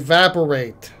to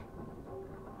evaporate.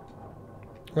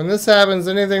 When this happens,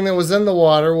 anything that was in the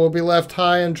water will be left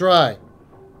high and dry.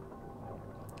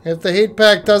 If the heat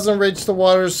pack doesn't reach the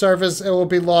water's surface, it will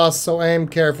be lost, so aim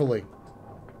carefully.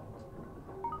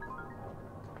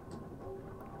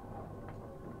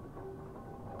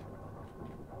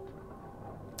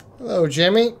 Hello,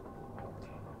 Jimmy.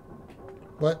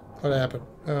 What? What happened?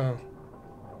 Oh.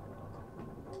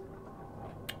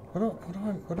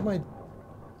 What am I...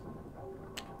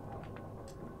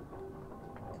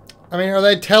 I mean, are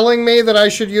they telling me that I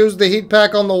should use the heat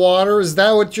pack on the water? Is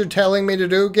that what you're telling me to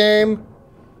do, game?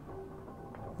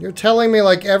 You're telling me,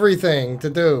 like, everything to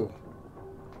do.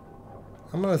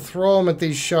 I'm gonna throw them at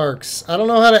these sharks. I don't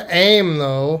know how to aim,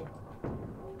 though.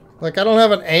 Like, I don't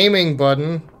have an aiming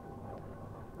button.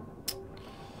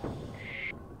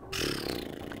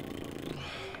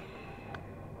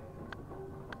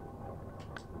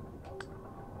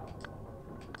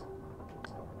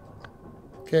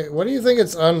 Okay, what do you think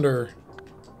it's under?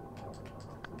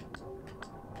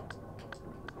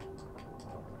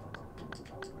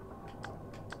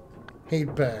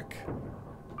 Heat pack.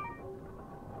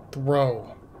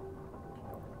 Throw.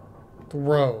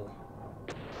 Throw.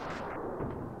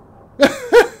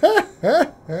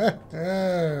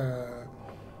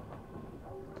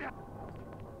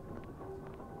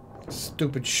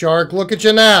 Stupid shark, look at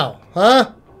you now,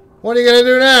 huh? What are you gonna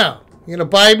do now? You gonna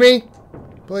bite me?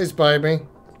 Please bite me.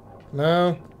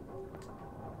 No?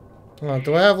 Oh,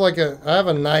 do I have like a... I have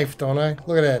a knife, don't I?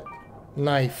 Look at that.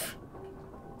 Knife.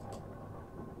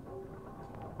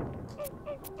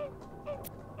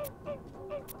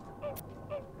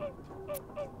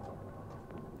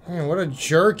 Man, what a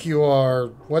jerk you are.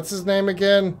 What's his name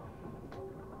again?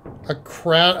 A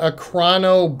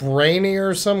Chrono Brainy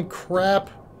or some crap?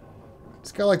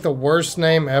 He's got like the worst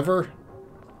name ever.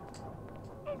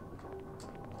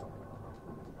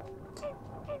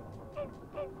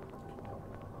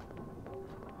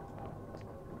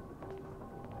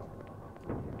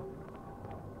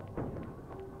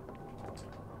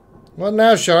 What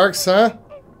now, sharks, huh?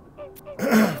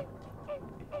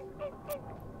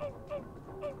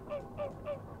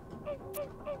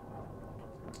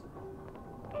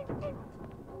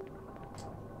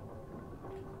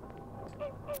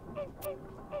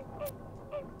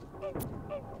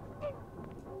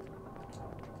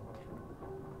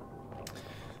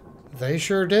 They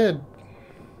sure did.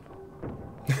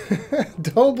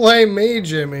 Don't blame me,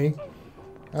 Jimmy.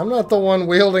 I'm not the one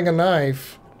wielding a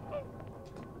knife.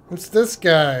 It's this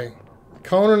guy,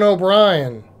 Conan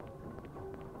O'Brien.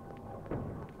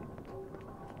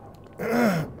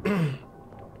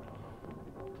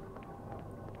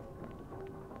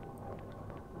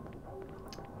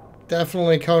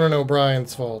 Definitely Conan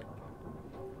O'Brien's fault.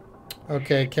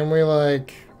 Okay, can we,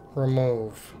 like,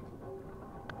 remove?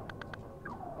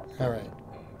 Alright.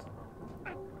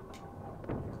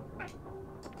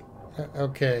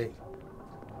 Okay.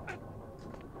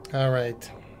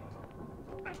 Alright.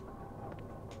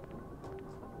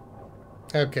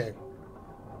 Okay.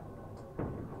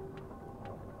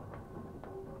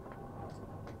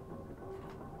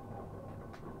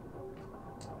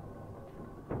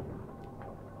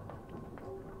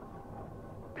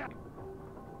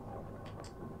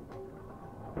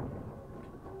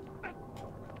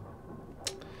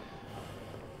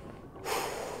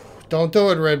 Don't do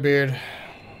it, Redbeard.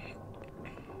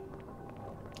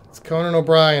 It's Conan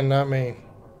O'Brien, not me.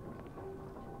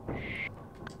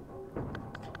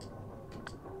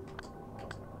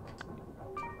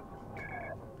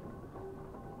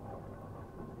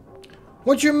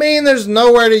 What you mean there's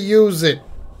nowhere to use it?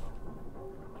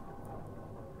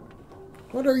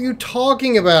 What are you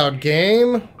talking about,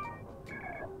 game?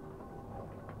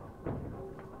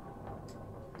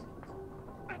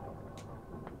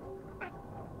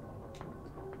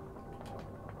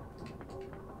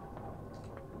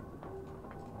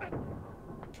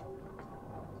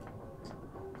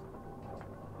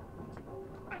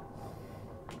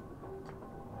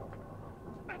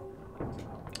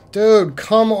 Dude,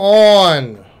 come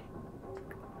on.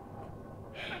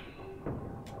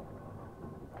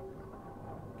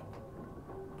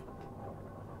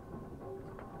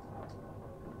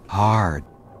 Hard.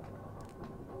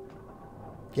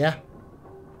 Yeah.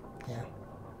 Yeah.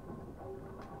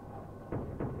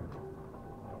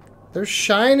 There's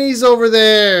shinies over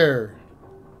there.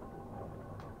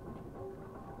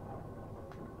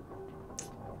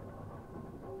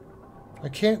 I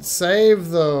can't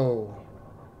save though.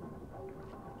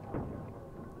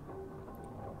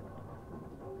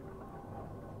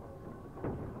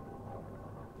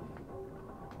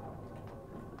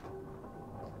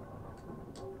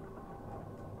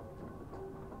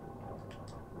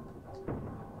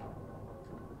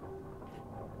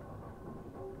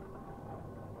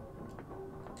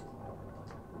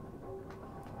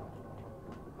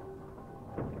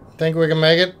 Think we can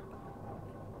make it?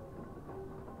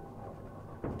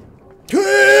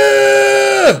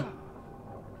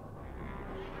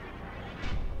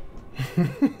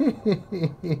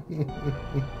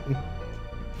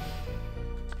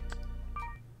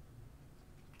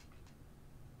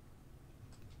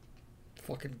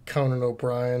 Fucking Conan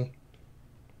O'Brien.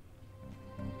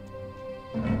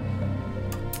 I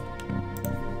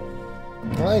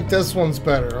think this one's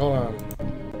better. Hold on.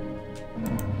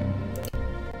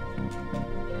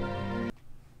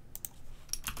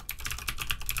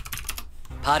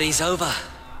 Party's over.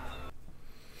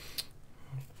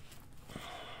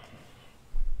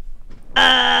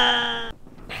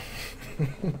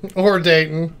 Or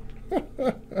Dayton.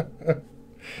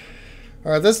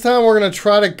 Alright, this time we're going to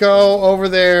try to go over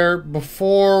there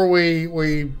before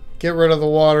we get rid of the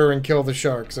water and kill the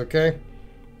sharks, okay?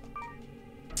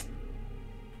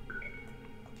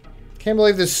 Can't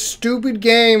believe this stupid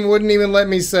game wouldn't even let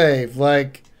me save.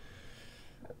 Like,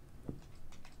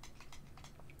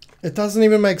 it doesn't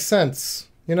even make sense.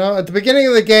 You know, at the beginning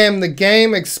of the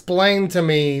game explained to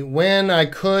me when I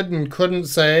could and couldn't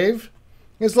save.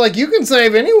 It's like, you can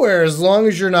save anywhere as long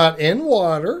as you're not in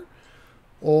water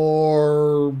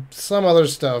or some other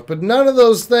stuff. But none of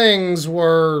those things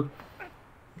were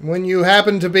when you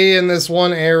happen to be in this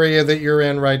one area that you're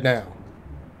in right now.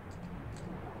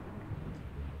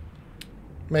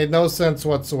 Made no sense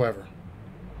whatsoever.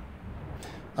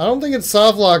 I don't think it's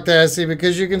soft locked, Assy,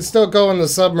 because you can still go in the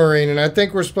submarine, and I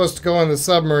think we're supposed to go in the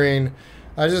submarine.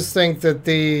 I just think that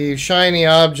the shiny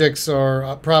objects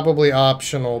are probably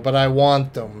optional, but I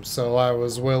want them, so I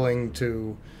was willing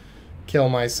to kill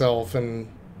myself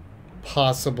and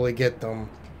possibly get them.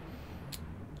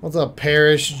 What's up,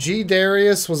 Parrish? G.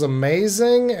 Darius was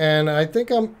amazing, and I think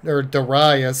or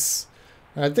Darius.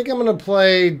 I think I'm going to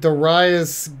play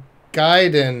Darius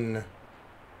Gaiden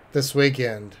this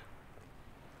weekend.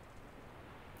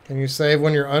 Can you save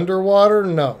when you're underwater?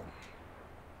 No.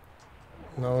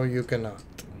 No, you cannot.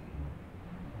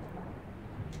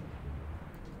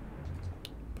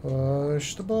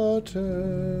 Push the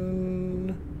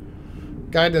button.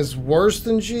 Gaiden is worse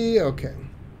than G? Okay.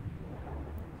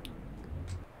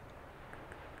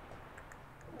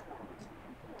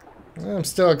 I'm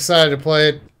still excited to play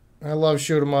it. I love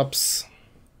shoot 'em ups.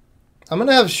 I'm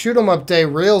gonna have shoot 'em up day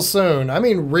real soon. I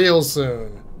mean real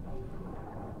soon.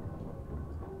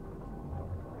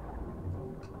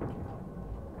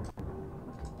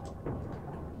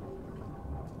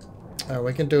 Alright,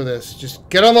 we can do this. Just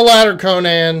get on the ladder,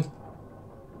 Conan.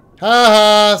 Ha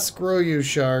ha! Screw you,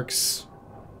 sharks.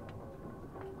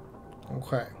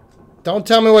 Okay. Don't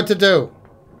tell me what to do.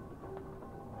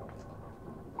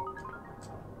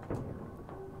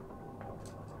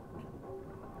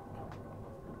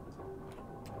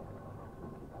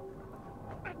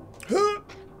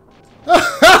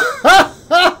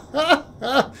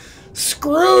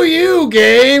 Screw you,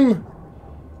 game!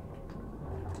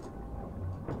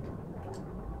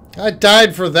 I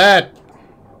died for that.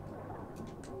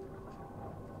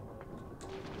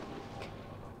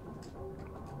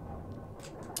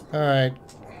 Alright.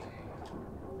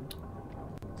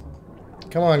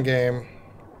 Come on, game.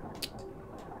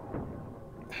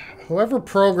 Whoever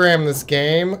programmed this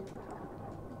game...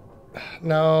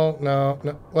 No.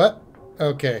 What?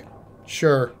 Okay.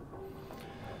 Sure.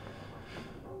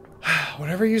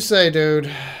 Whatever you say,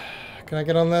 dude. Can I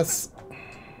get on this?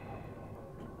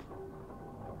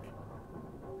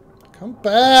 Come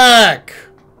back!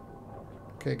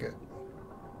 Okay, good.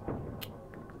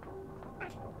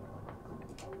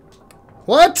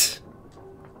 What?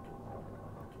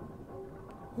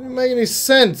 Doesn't make any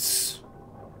sense.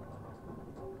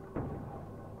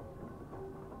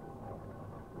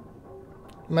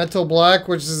 Metal Black,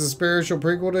 which is a spiritual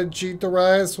prequel to G.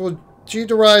 Darius. Well, G.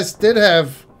 Darius did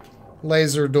have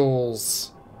laser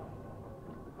duels.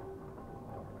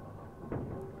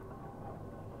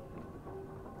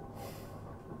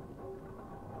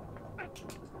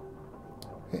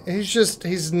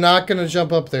 He's not gonna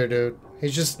jump up there, dude.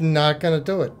 He's just not gonna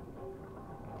do it.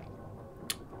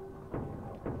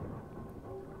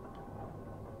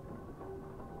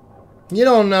 You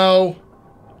don't know.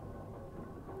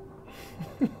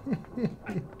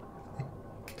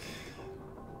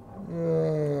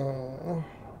 Oh.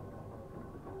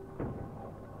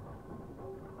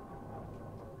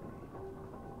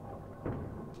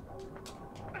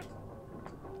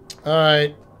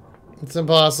 Alright. It's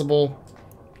impossible.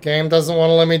 Game doesn't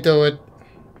want to let me do it.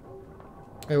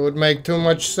 It would make too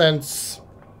much sense.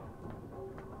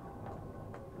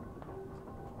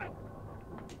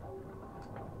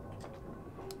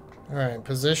 Alright,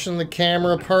 position the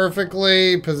camera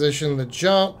perfectly. Position the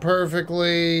jump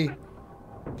perfectly.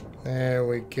 There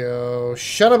we go.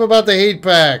 Shut up about the heat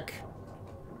pack.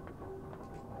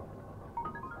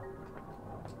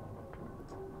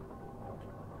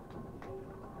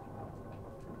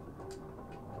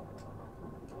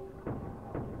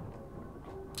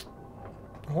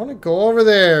 I want to go over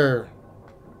there.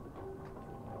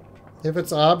 If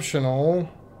it's optional.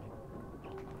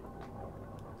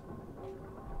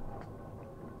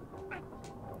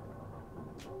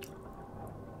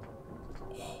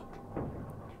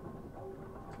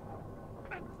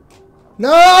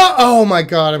 No! Oh my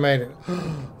god, I made it.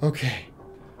 Okay.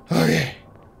 Okay.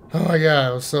 Oh my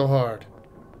god, it was so hard.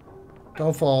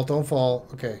 Don't fall, don't fall.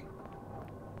 Okay.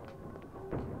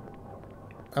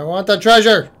 I want the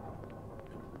treasure!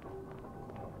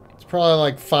 It's probably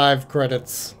like 5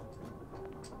 credits.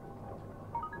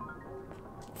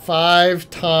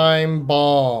 5-time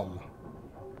bomb.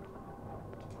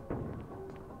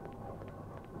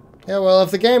 Yeah, well, if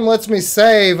the game lets me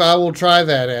save, I will try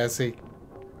that, Assy.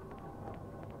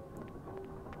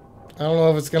 I don't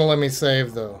know if it's gonna let me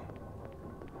save, though.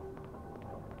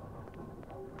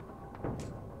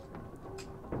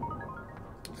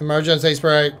 Emergency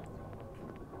spray.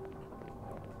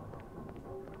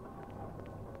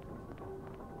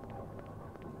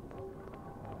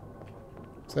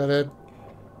 Is that it?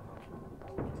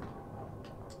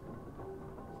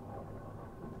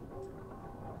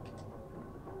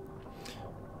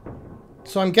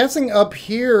 So I'm guessing up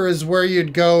here is where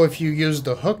you'd go if you used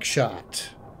the hook shot.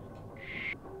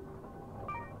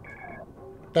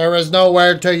 There is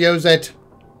nowhere to use it.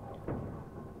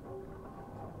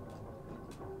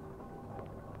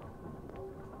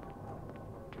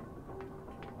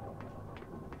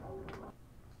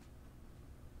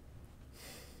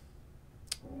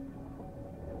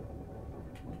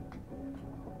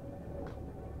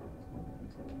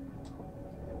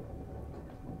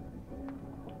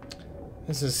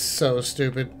 This is so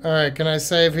stupid. Alright, can I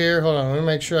save here? Hold on, let me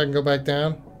make sure I can go back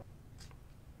down.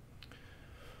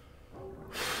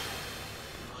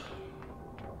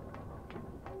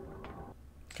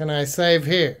 Can I save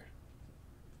here?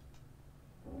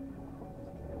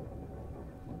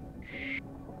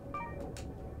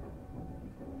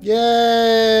 Yay!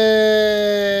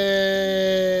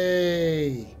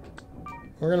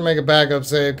 We're gonna make a backup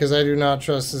save because I do not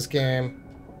trust this game.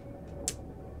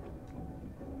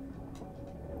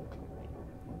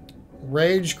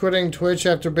 Rage quitting Twitch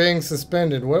after being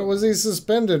suspended. What was he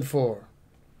suspended for?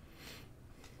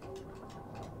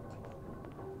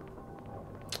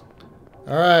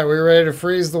 Alright, we ready to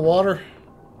freeze the water?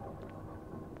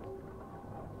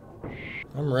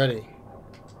 I'm ready.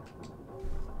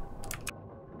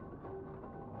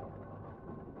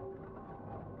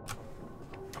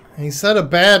 He said a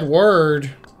bad word.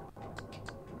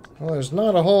 Well, there's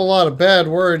not a whole lot of bad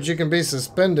words you can be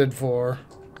suspended for.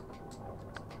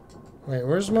 Wait,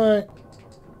 where's my...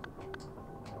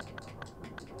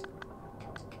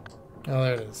 Oh,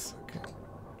 there it is. Okay.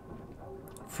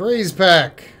 Freeze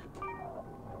pack.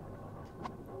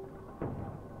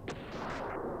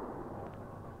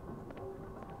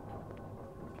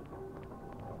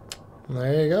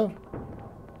 There you go.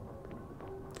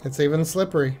 It's even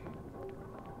slippery.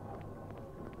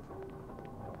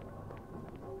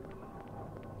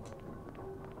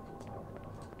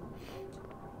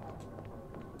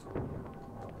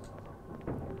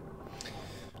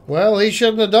 Well, he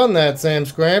shouldn't have done that, Sam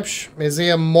Scramps. Is he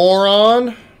a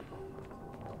moron?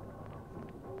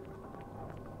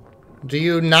 Do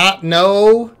you not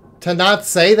know to not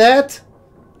say that?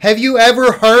 Have you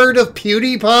ever heard of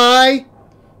PewDiePie?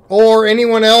 Or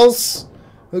anyone else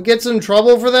who gets in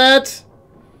trouble for that?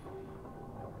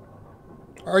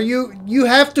 You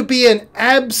have to be an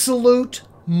absolute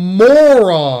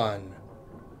moron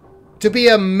to be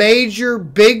a major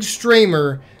big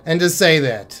streamer and to say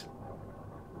that.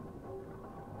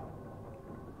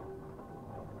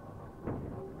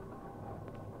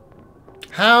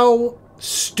 How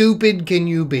stupid can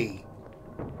you be?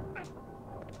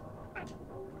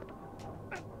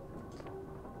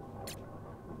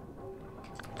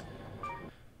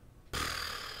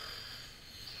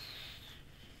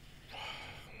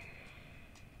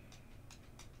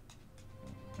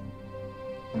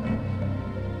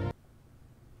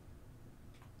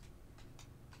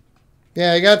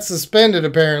 Yeah, he got suspended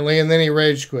apparently, and then he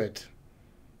rage quit.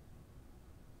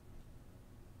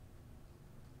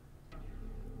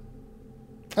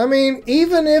 I mean,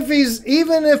 even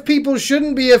if people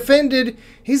shouldn't be offended,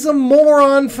 he's a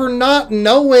moron for not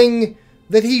knowing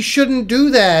that he shouldn't do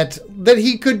that, that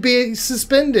he could be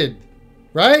suspended,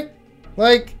 right?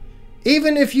 Like,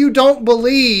 Even if you don't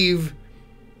believe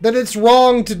that it's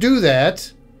wrong to do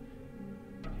that,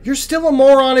 you're still a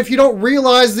moron if you don't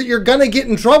realize that you're gonna get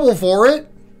in trouble for it.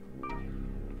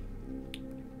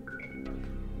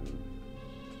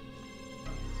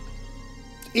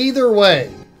 Either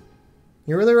way,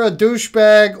 you're either a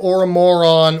douchebag or a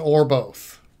moron or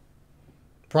both.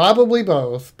 Probably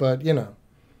both, but you know.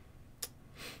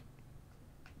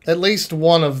 At least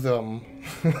one of them.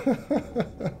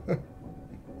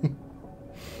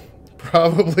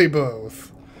 Probably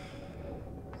both.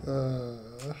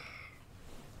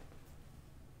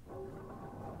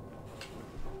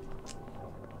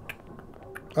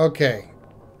 Okay.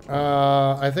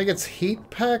 I think it's heat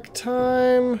pack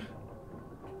time.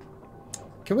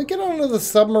 Can we get onto the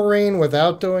submarine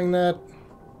without doing that?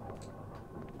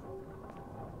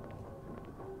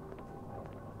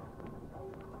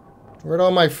 Where'd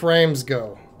all my frames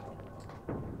go?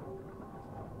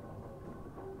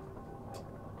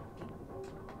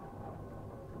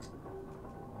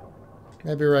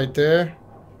 Maybe right there.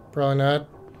 Probably not.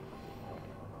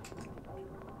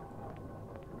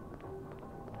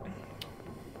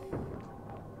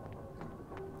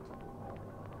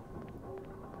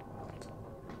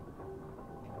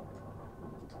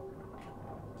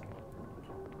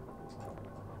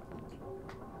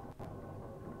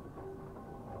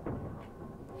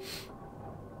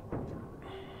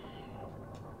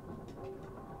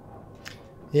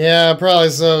 Yeah, probably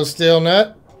so. Steel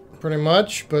net, pretty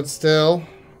much, but still,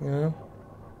 you know.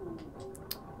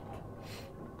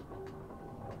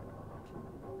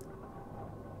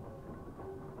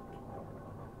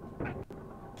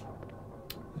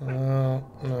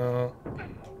 No.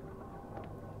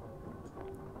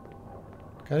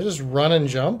 Can I just run and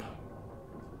jump?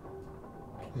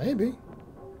 Maybe.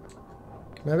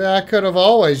 Maybe I could have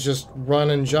always just run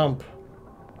and jump.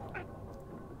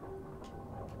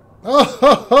 Oh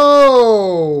ho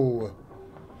ho!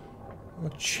 I'm a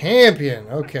champion.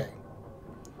 Okay.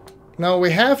 No, we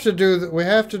have to do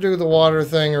the water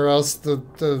thing, or else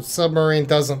the submarine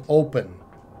doesn't open.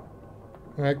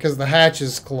 Right? Because the hatch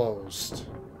is closed.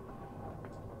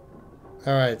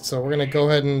 All right, so we're gonna go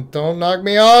ahead and don't knock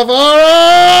me off.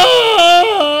 Ah!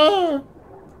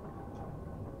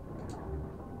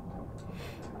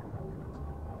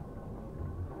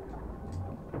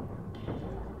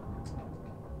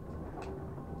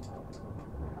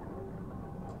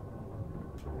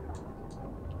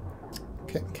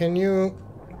 Can you?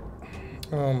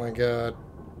 Oh my God.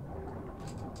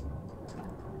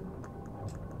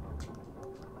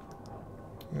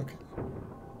 Okay.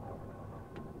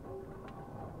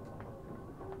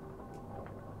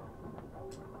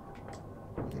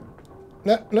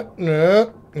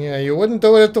 No. Yeah, you wouldn't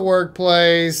do it at the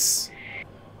workplace.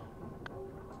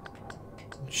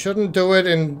 Shouldn't do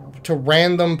it to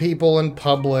random people in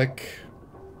public.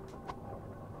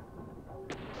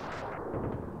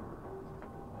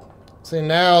 See,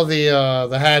 now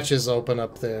the hatches open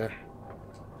up there.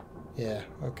 Yeah,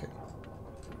 okay.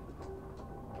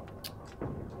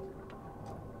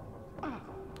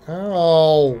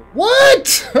 Oh,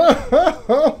 what?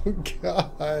 Oh,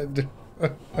 God.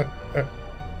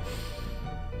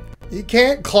 You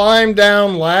can't climb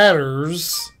down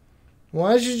ladders.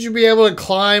 Why should you be able to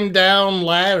climb down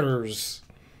ladders?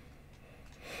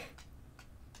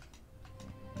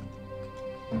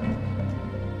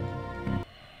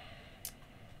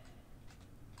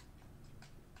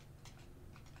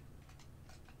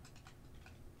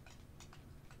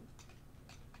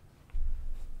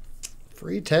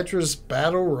 Free Tetris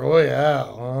Battle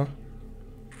Royale, huh?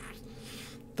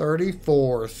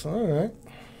 34th. All right.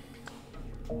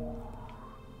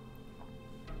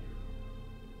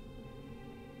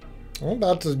 I'm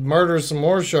about to murder some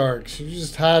more sharks. You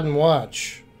just hide and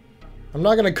watch. I'm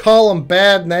not going to call them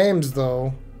bad names,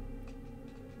 though.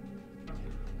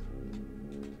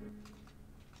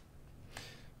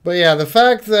 But yeah, the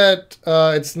fact that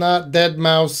it's not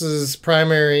Deadmau5's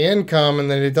primary income and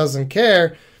that he doesn't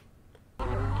care...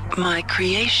 My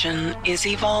creation is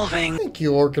evolving. Thank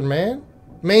you, Orkin Man.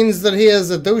 Means that he is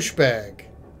a douchebag.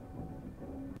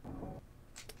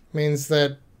 Means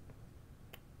that,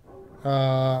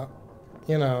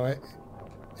 you know,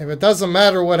 if it doesn't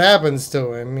matter what happens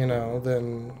to him, you know,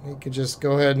 then he could just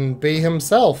go ahead and be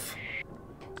himself.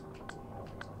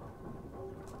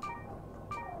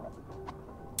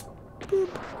 Boop.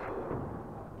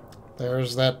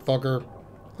 There's that fucker.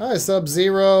 Hi,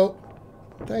 Sub-Zero.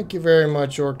 Thank you very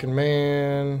much, Orkin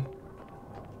Man.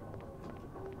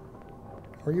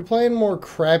 Were you playing more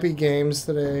crappy games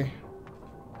today?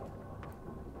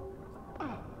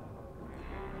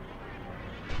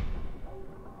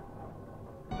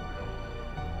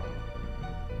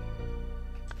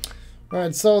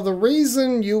 Alright, so the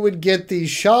reason you would get the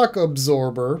shock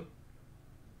absorber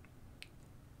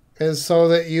is so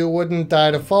that you wouldn't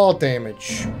die to fall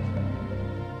damage.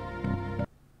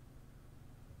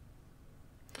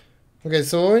 Okay,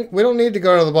 so we don't need to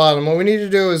go to the bottom. What we need to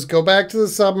do is go back to the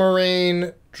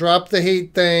submarine, drop the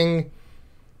heat thing,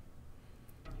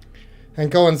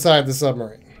 and go inside the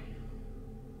submarine.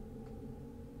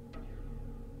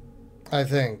 I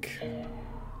think.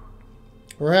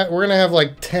 We're gonna have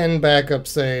like 10 backup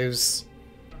saves.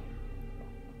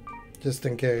 Just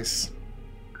in case.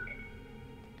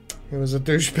 He was a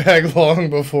douchebag long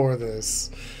before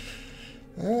this.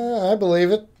 I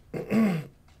believe it.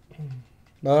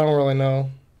 But I don't really know.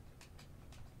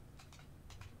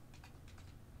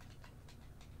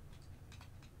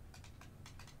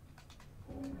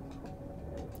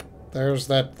 There's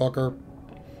that fucker.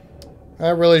 I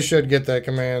really should get that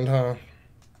command, huh?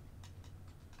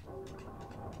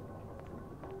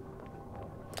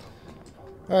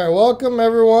 Alright, welcome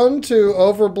everyone to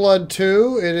OverBlood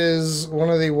 2. It is one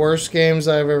of the worst games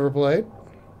I've ever played.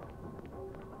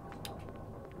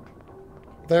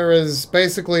 There is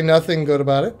basically nothing good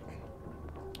about it.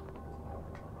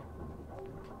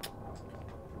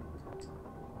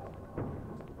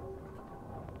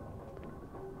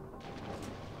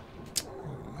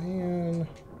 Oh, man.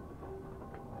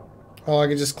 Oh, I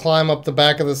could just climb up the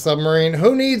back of the submarine.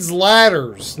 Who needs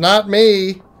ladders? Not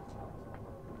me.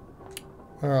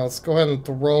 Alright, let's go ahead and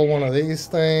throw one of these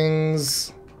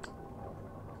things.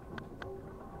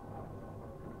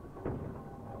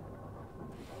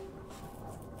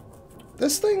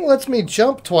 This thing lets me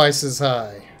jump twice as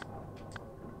high.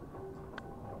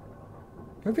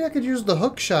 Maybe I could use the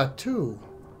hook shot too.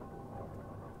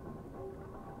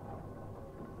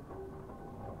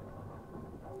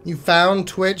 You found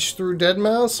Twitch through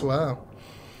Deadmau5? Wow.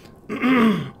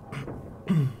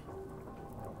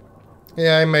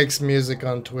 Yeah, he makes music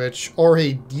on Twitch. Or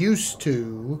he used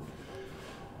to.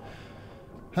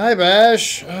 Hi,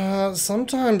 Bash.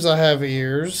 Sometimes I have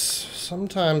ears.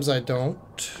 Sometimes I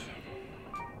don't.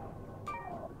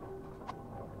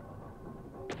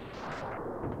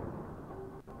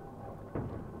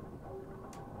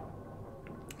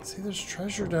 See, there's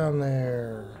treasure down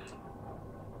there.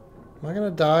 Am I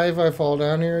gonna die if I fall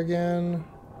down here again?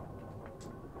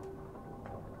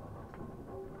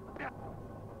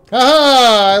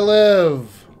 Haha! I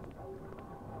live!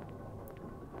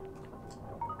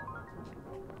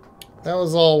 That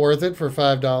was all worth it for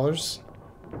 $5.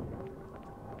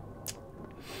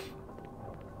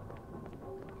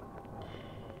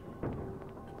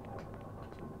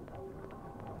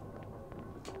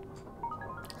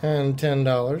 And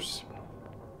 $10.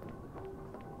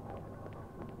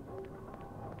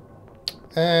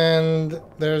 And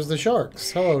there's the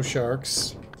sharks. Hello,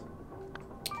 sharks.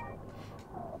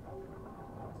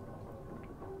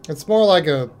 It's more like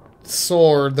a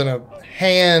sword than a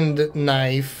hand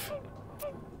knife.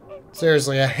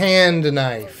 Seriously, a hand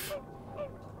knife.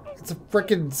 It's a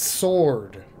frickin'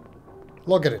 sword.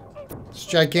 Look at it. It's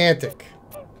gigantic.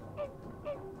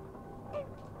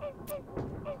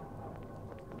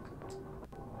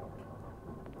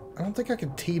 I don't think I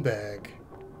could teabag.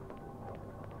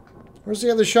 Where's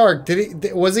the other shark?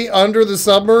 Was he under the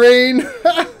submarine?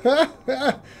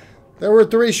 There were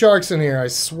 3 sharks in here, I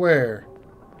swear.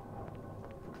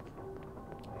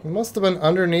 He must have been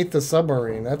underneath the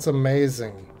submarine. That's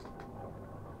amazing.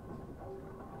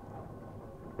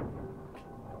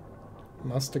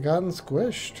 Must have gotten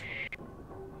squished.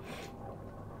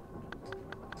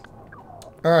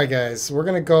 Alright guys, we're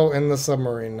gonna go in the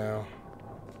submarine now.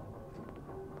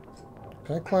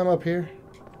 Can I climb up here?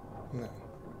 No.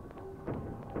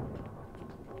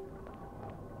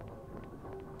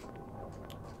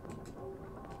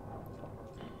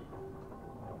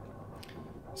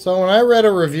 So when I read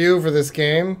a review for this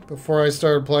game, before I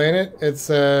started playing it, it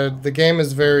said the game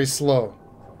is very slow.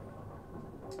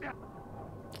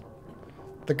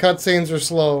 The cutscenes are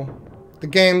slow. The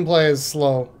gameplay is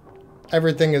slow.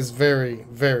 Everything is very,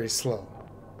 very slow.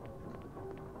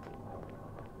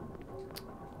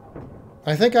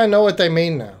 I think I know what they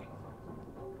mean now.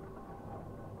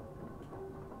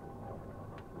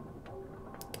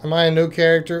 Am I a new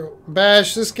character?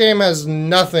 Bash, this game has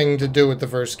nothing to do with the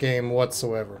first game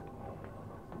whatsoever.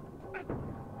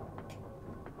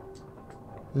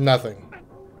 Nothing.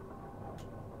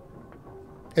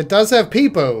 It does have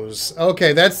peepos.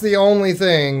 Okay, that's the only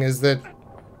thing, is that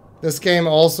this game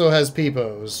also has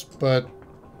peepos. But,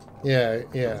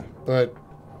 yeah, but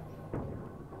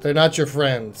they're not your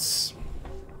friends.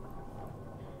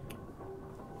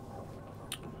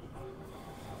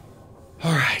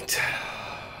 Alright.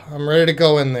 I'm ready to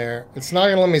go in there. It's not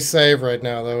gonna let me save right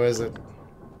now, though, is it?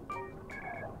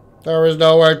 There is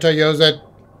nowhere to use it.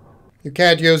 You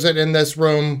can't use it in this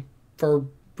room for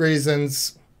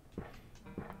reasons.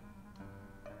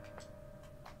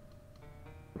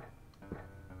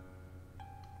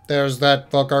 There's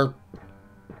that fucker.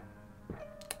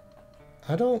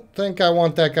 I don't think I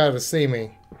want that guy to see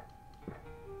me.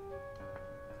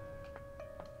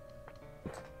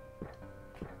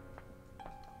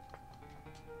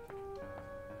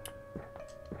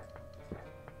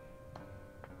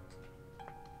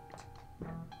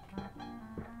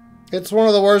 It's one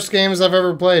of the worst games I've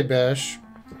ever played, Bash.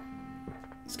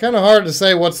 It's kind of hard to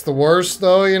say what's the worst,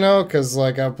 though, you know, because,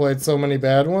 like, I've played so many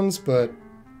bad ones, but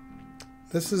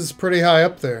this is pretty high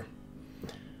up there.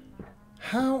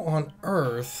 How on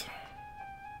earth...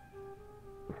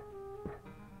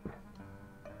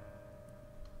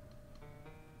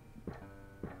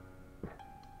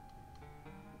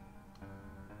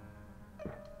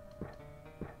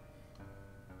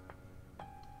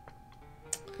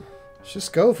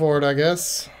 Just go for it, I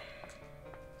guess.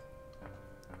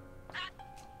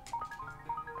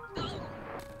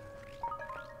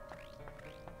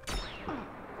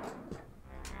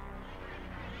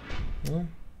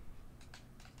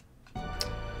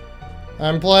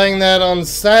 I'm playing that on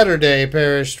Saturday,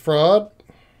 Perished Fraud.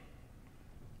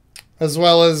 As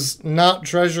well as Not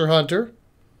Treasure Hunter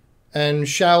and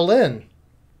Shaolin.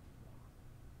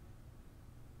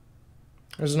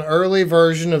 There's an early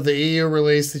version of the EU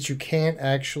release that you can't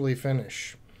actually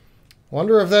finish.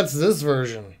 Wonder if that's this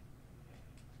version.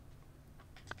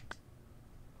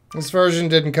 This version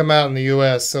didn't come out in the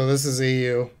US, so this is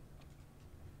EU.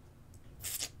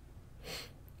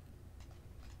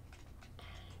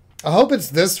 I hope it's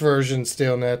this version,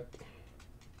 SteelNet.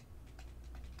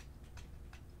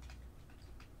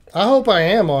 I hope I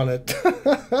am on it.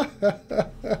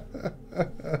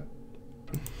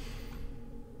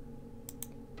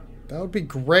 That would be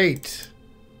great.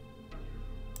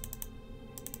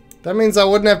 That means I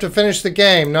wouldn't have to finish the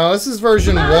game. No, this is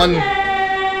version 1.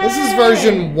 This is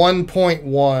version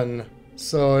 1.1.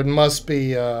 So it must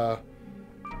be the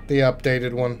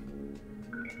updated one.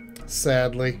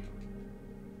 Sadly.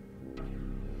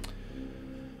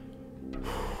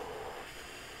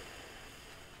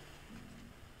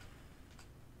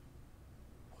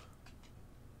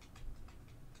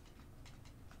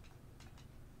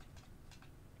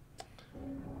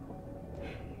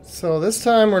 So this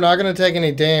time we're not going to take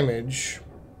any damage.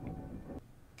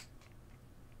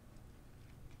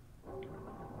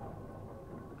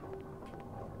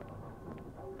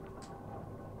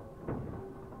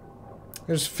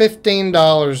 There's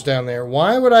 $15 down there.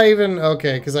 Why would I even...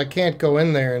 Okay, because I can't go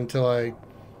in there until I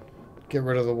get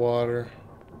rid of the water.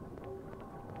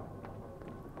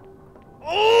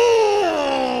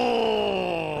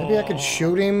 Maybe I could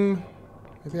shoot him.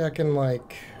 Maybe I can,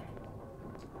 like...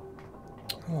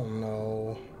 Oh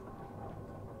no.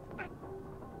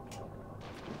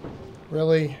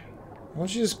 Really? Why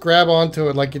don't you just grab onto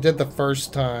it like you did the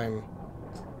first time?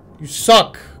 You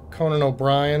suck, Conan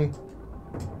O'Brien.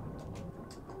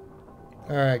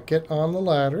 Alright, get on the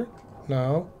ladder.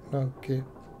 No, get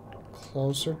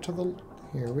closer to the...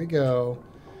 Here we go.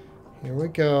 Here we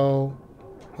go.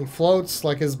 He floats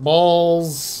like his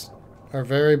balls are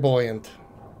very buoyant.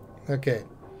 Okay.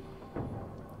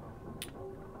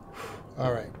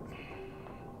 Alright.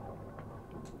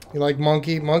 You like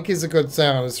Monkey? Monkey's a good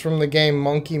sound. It's from the game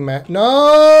Monkey No!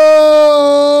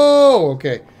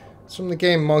 Okay. It's from the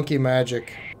game Monkey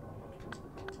Magic.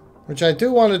 Which I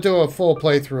do want to do a full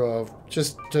playthrough of.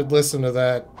 Just to listen to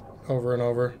that over and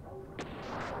over.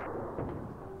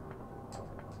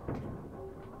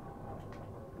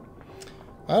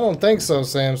 I don't think so,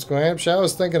 Sam Squamch. I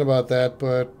was thinking about that,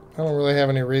 but I don't really have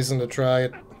any reason to try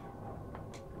it.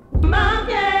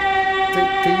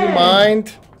 Do you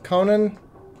mind, Conan?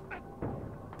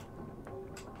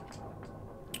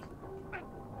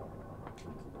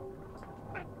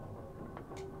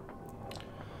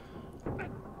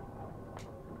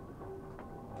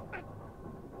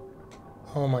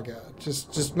 Oh my god.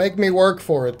 Just make me work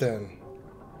for it then.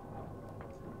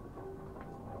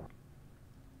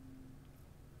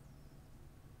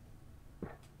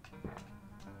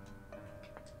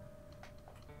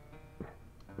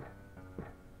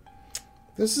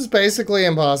 This is basically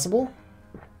impossible.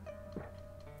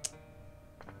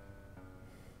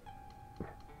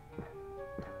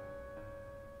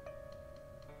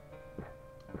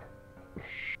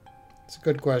 It's a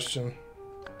good question.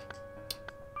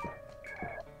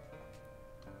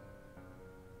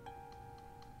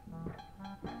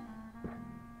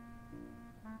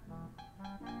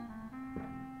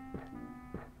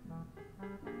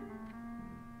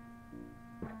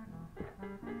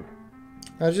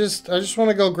 I just want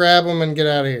to go grab them and get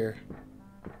out of here.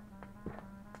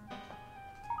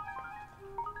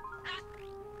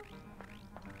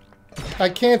 I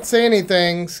can't say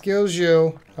anything. Excuse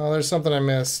you. Oh, there's something I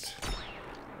missed.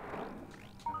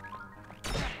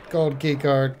 Gold key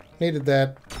card. Needed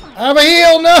that. I have a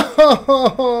heal!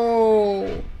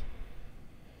 No!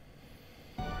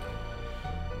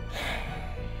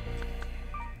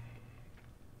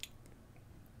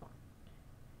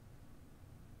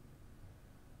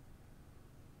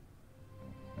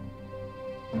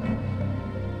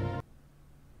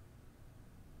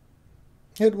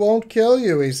 It won't kill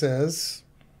you, he says.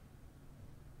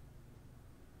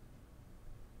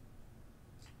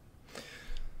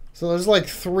 So there's like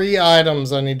 3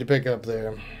 items I need to pick up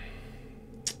there.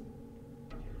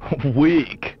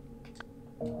 Weak.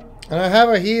 And I have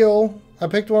a heal. I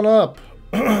picked one up.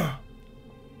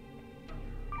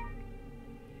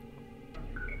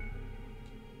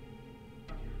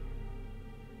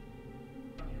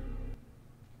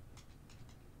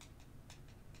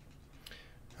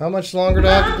 How much longer do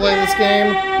I have to play this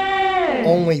game?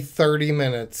 Only 30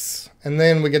 minutes. And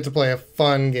then we get to play a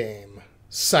fun game.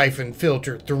 Siphon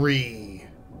Filter 3.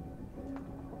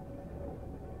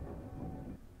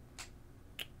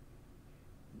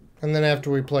 And then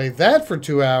after we play that for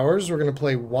 2 hours, we're going to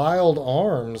play Wild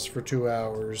Arms for 2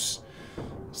 hours.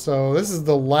 So this is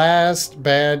the last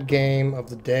bad game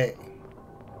of the day.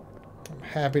 I'm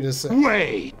happy to say.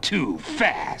 Way too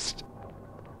fast.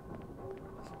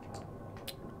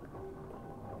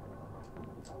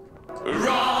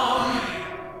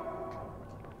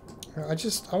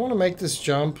 I want to make this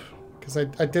jump because I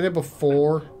did it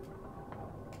before.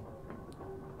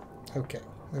 Okay,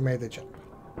 we made the jump.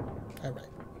 All right.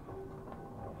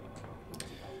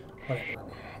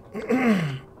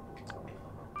 Whatever.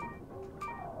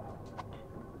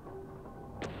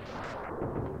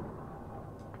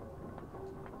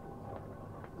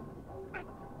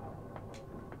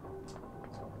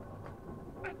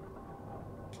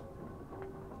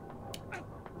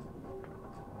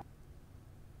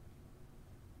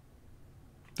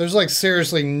 There's like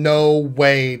seriously no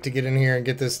way to get in here and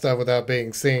get this stuff without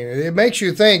being seen. It makes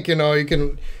you think, you know, you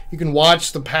can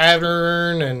watch the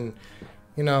pattern and,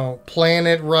 you know, plan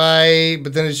it right,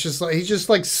 but then it's just like he's just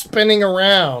like spinning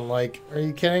around. Like, are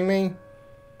you kidding me?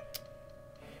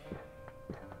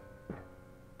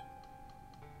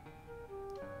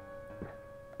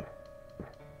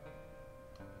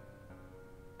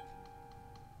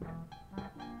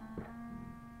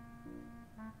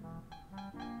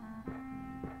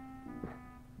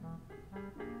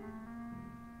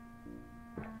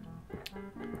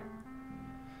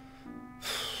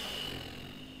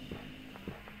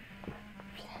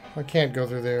 I can't go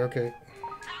through there, okay.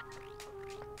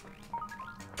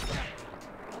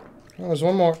 Oh, there's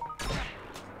one more.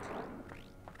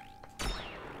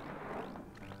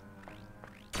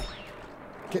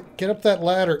 Get up that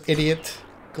ladder, idiot.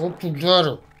 Go up the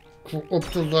ladder. Go up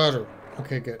the ladder.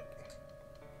 Okay, good.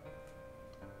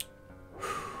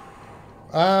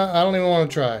 I don't even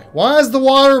want to try. Why is the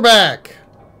water back?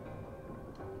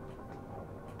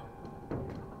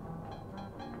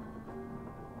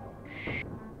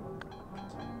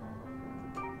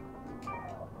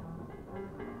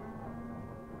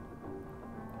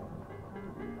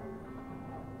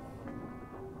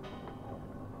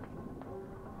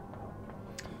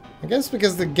 I guess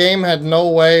because the game had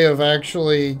no way of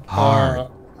actually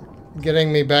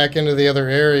getting me back into the other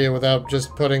area without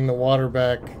just putting the water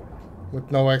back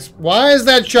with no Why is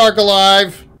that shark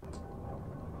alive?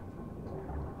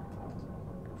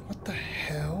 What the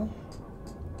hell?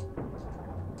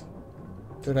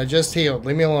 Dude, I just healed.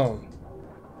 Leave me alone.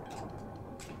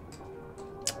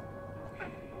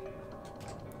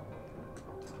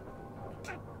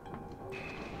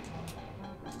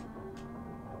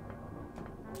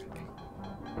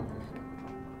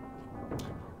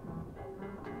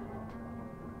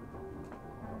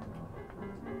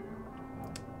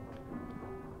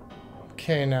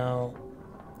 Okay, now,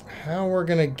 how we're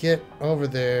gonna get over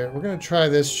there? We're gonna try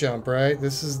this jump, right?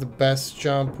 This is the best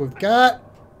jump we've got.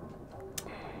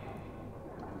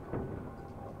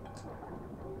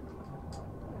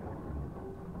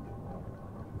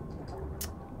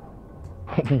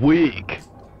 Weak.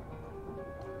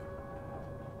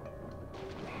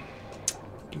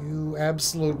 You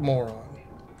absolute moron.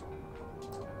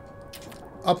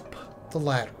 Up the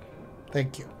ladder.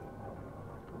 Thank you.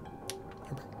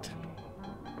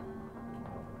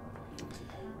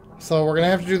 So we're gonna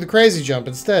have to do the crazy jump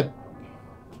instead.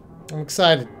 I'm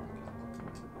excited.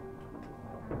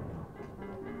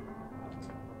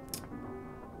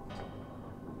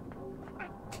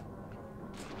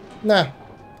 Nah,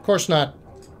 Of course not.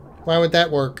 Why would that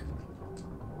work?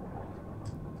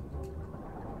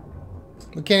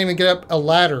 We can't even get up a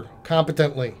ladder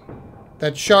competently.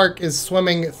 That shark is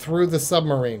swimming through the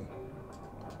submarine.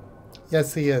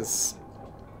 Yes, he is.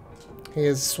 He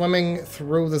is swimming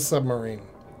through the submarine.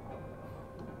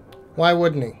 Why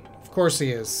wouldn't he? Of course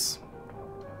he is.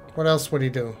 What else would he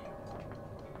do?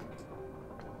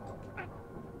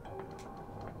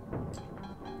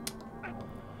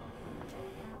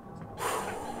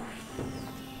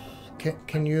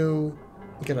 Can you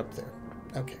get up there?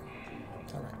 Okay.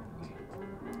 All right.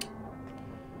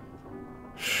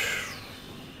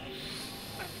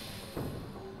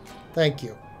 Thank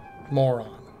you,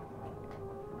 moron.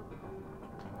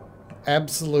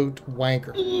 Absolute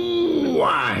wanker. Ooh,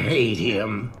 I hate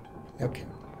him. Okay.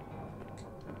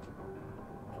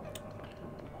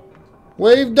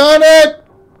 We've done it!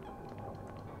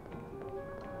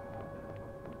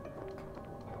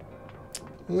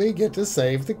 We get to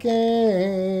save the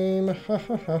game. Ha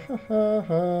ha ha ha ha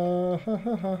ha ha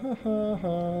ha ha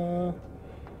ha.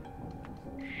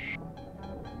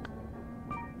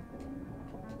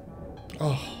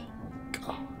 Oh,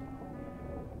 God.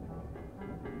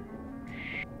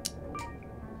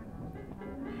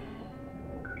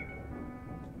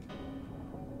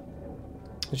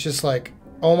 It's just like,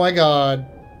 oh my God,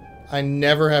 I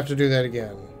never have to do that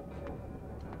again.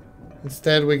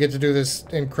 Instead, we get to do this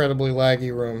incredibly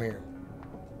laggy room here.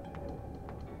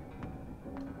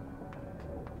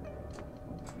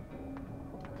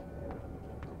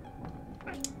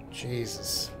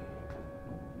 Jesus.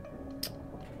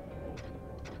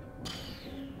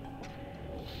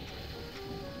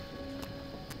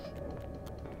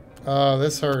 Oh,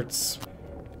 this hurts.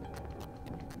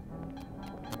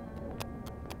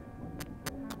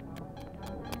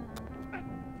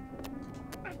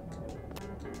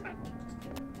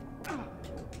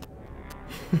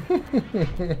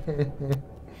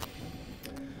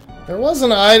 There was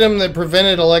an item that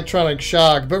prevented electronic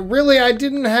shock, but really I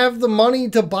didn't have the money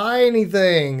to buy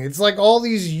anything. It's like all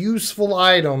these useful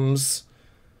items,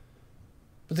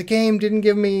 but the game didn't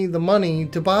give me the money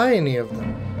to buy any of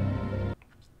them.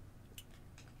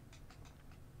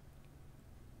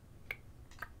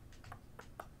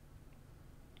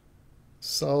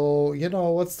 So, you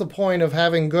know, what's the point of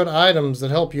having good items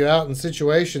that help you out in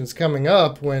situations coming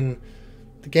up when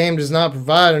the game does not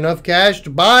provide enough cash to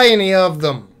buy any of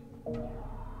them?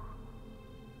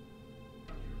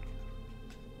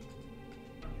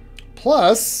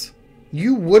 Plus,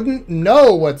 you wouldn't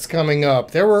know what's coming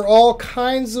up. There were all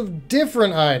kinds of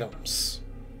different items.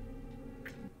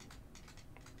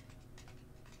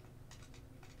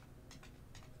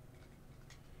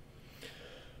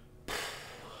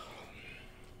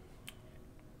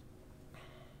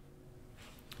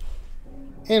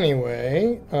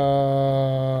 Anyway,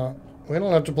 we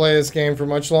don't have to play this game for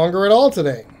much longer at all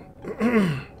today.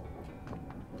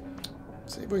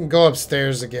 See if we can go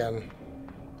upstairs again.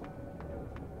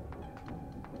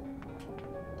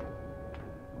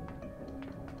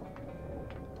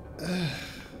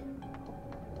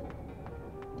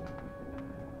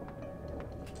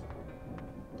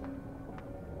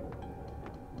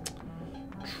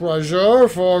 Treasure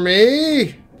for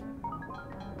me.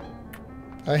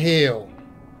 A heal.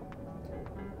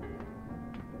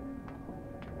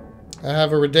 I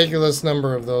have a ridiculous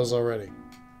number of those already.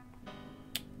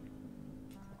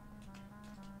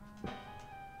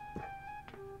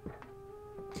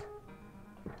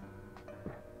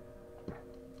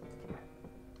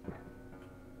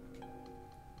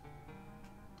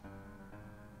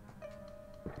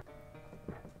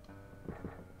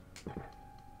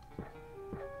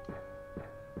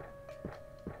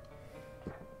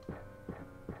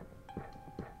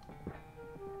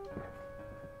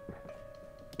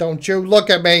 Don't you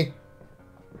look at me.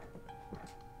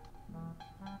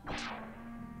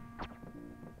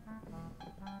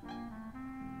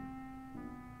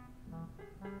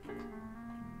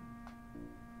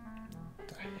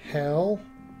 The hell?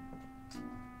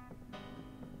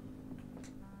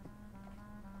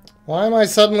 Why am I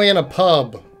suddenly in a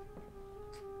pub?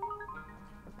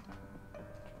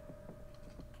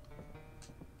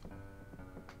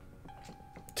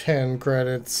 $10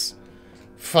 credits.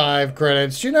 5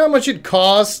 credits. Do you know how much it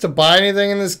costs to buy anything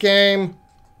in this game?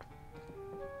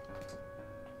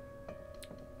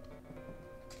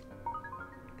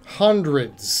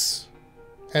 Hundreds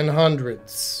and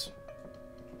hundreds.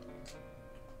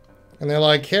 And they're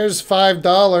like, here's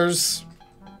 $5.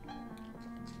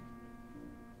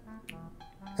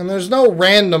 And there's no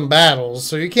random battles,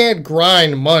 so you can't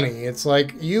grind money. It's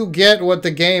like, you get what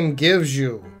the game gives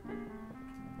you.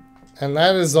 And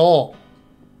that is all.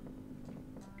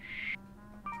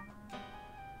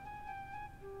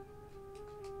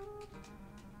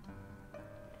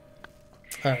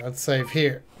 Alright, let's save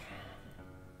here.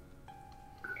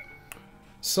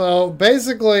 So,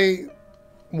 basically,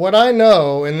 what I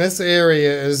know in this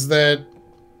area is that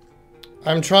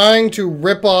I'm trying to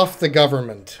rip off the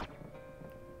government.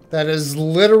 That is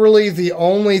literally the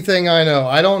only thing I know.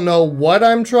 I don't know what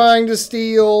I'm trying to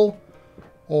steal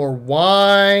or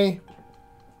why.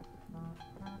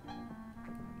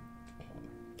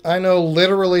 I know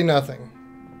literally nothing.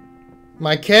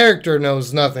 My character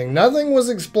knows nothing. Nothing was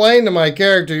explained to my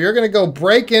character. You're going to go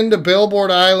break into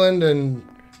Billboard Island and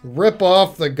rip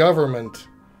off the government.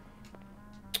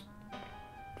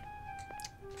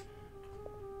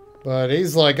 But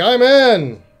he's like, I'm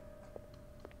in.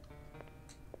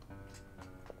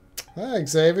 Hi,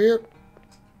 Xavier.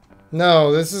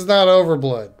 No, this is not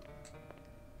OverBlood.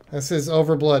 This is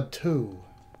OverBlood 2.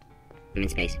 I'm in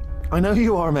space. I know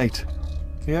you are, mate.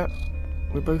 Yeah,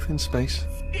 we're both in space.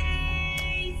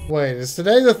 Wait, is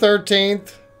today the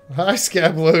 13th? Hi,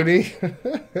 Scabloony.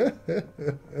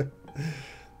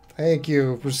 Thank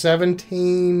you for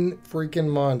 17 freaking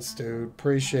months, dude.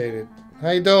 Appreciate it.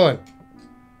 How you doing?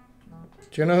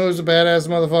 Do you know who's a badass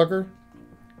motherfucker?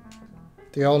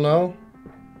 Do y'all know?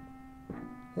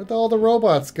 Where'd all the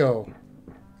robots go?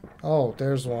 Oh,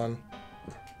 there's one.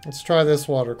 Let's try this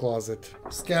water closet.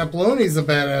 Scabloony's a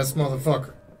badass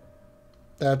motherfucker.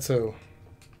 That's who.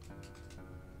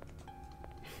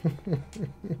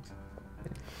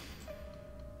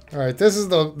 Alright, this is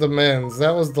the men's.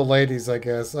 That was the ladies, I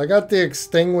guess. I got the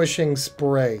extinguishing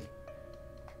spray.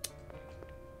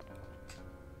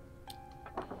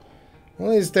 One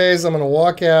of these days I'm going to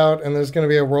walk out and there's going to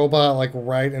be a robot like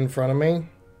right in front of me.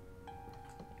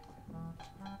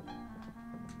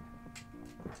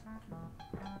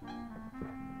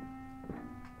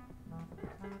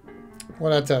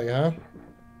 What'd I tell you, huh?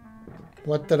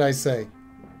 What did I say?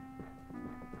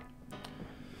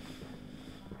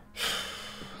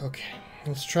 Okay,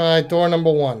 let's try door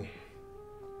number 1.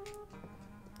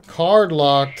 Card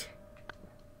locked.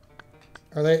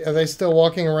 Are they still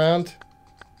walking around?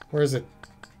 Where is it?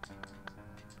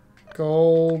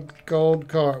 Gold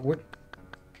card. What?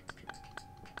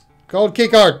 Gold key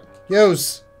card.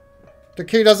 Use. The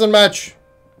key doesn't match.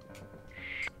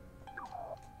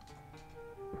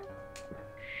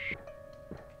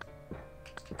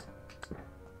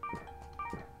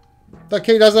 The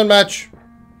key doesn't match.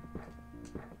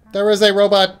 There is a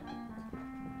robot.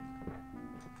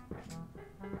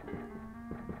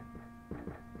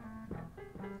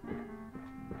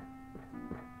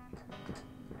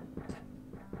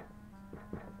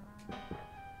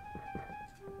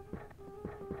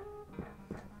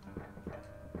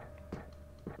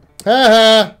 Ha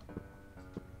ha!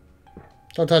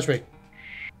 Don't touch me.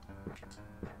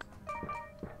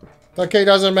 The key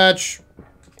doesn't match.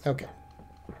 Okay.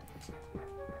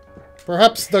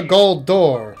 Perhaps the gold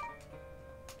door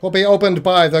will be opened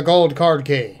by the gold card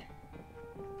key.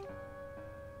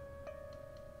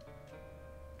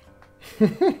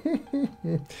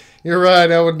 You're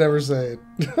right, I would never say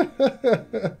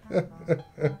it.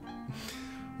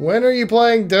 When are you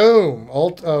playing Doom?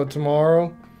 Oh,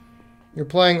 tomorrow? You're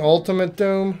playing Ultimate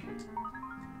Doom?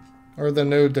 Or the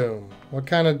new Doom? What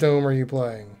kind of Doom are you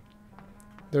playing?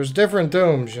 There's different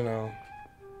Dooms, you know.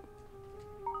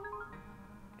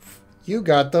 You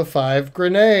got the 5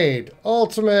 grenade.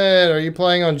 Ultimate! Are you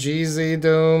playing on GZ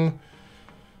Doom?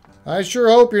 I sure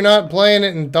hope you're not playing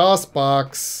it in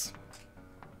DOSBox.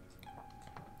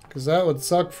 Because that would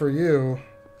suck for you.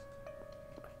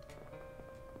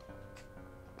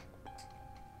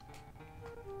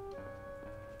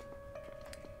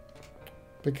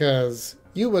 Because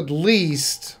you at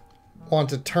least want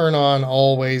to turn on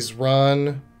always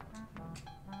run.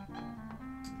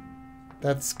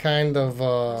 That's kind of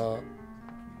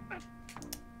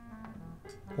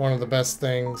one of the best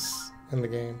things in the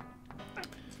game.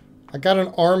 I got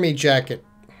an army jacket.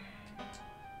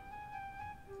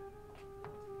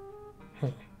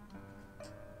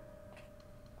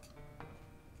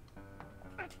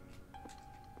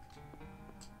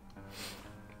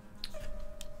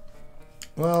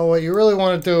 Well, what you really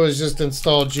want to do is just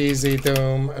install GZ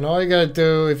Doom. And all you gotta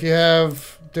do, if you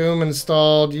have Doom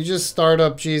installed, you just start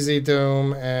up GZ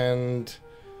Doom and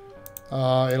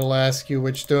it'll ask you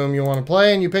which Doom you want to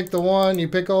play, and you pick the one, you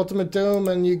pick Ultimate Doom,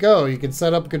 and you go. You can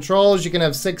set up controls. You can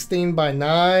have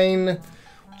 16:9,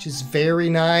 which is very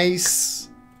nice.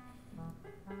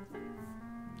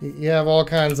 You have all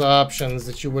kinds of options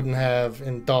that you wouldn't have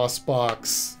in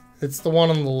DOSBox. It's the one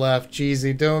on the left,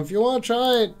 GZ Doom. If you want to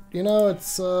try it, you know,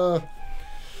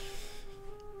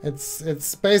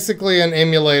 it's basically an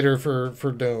emulator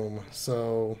for Doom.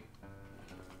 So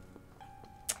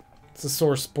it's a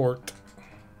source port.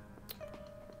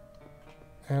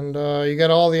 And you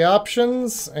got all the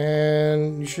options,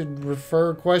 and you should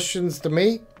refer questions to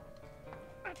me.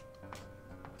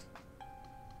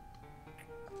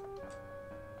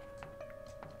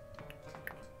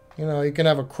 You know, you can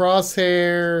have a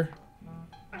crosshair,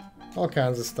 all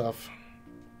kinds of stuff.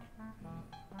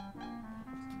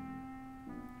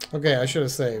 Okay, I should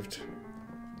have saved.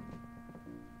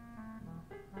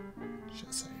 Should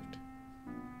have saved.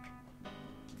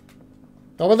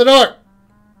 Open the door!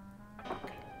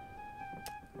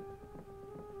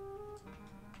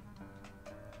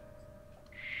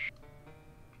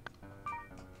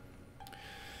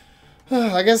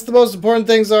 I guess the most important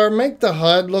things are make the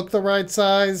HUD look the right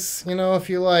size. You know, if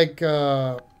you like,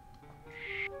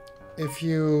 if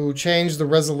you change the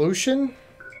resolution,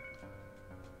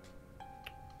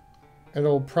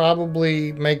 it'll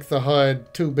probably make the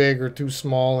HUD too big or too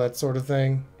small, that sort of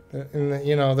thing. And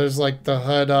you know, there's like the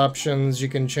HUD options. You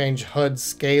can change HUD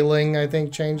scaling, I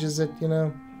think changes it, you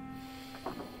know.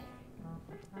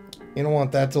 You don't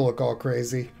want that to look all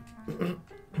crazy.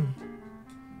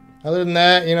 Other than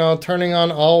that, you know, turning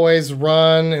on always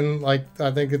run, and like,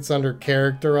 I think it's under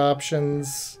character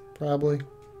options, probably.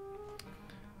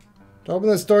 To open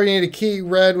this door, you need a key,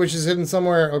 red, which is hidden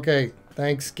somewhere. Okay,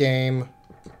 thanks, game.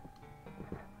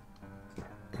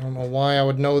 I don't know why I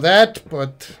would know that,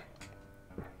 but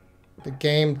the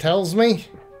game tells me.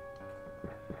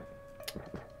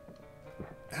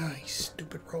 Ah, you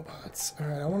stupid robots.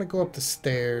 Alright, I want to go up the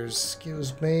stairs.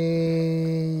 Excuse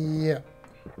me. Yeah.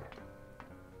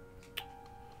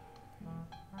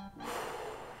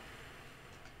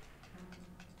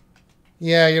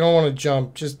 Yeah, you don't want to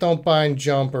jump. Just don't bind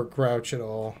jump or crouch at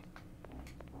all.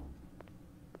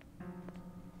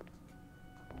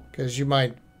 Because you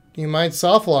might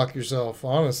soft lock yourself,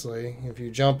 honestly, if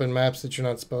you jump in maps that you're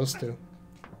not supposed to.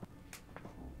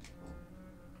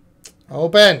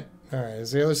 Open! Alright,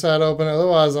 is the other side open?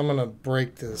 Otherwise, I'm gonna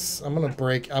break this. I'm gonna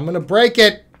break it! I'm gonna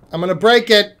break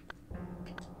it!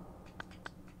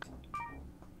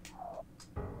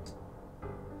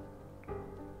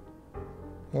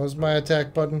 What was my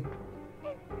attack button?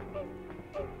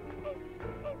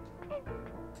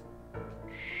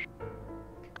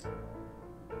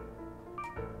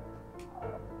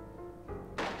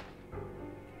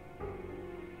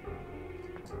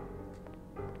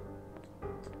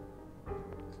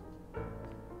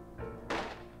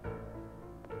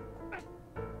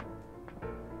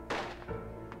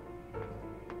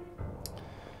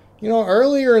 You know,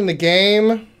 earlier in the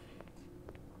game,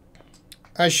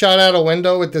 I shot out a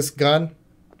window with this gun.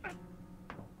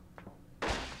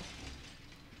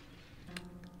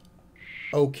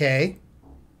 Okay.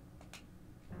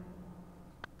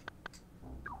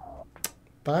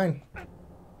 Fine.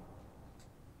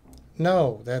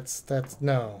 No, that's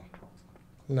no.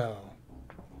 No.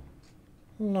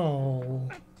 No.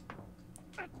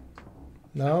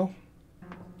 No?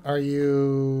 Are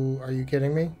you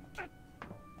kidding me?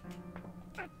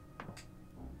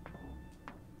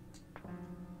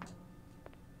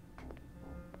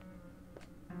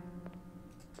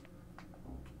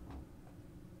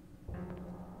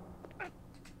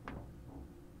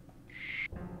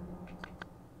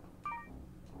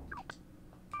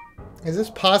 Is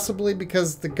this possibly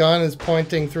because the gun is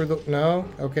pointing through the... No?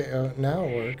 Okay, now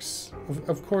it works.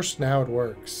 Of course now it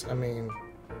works. I mean...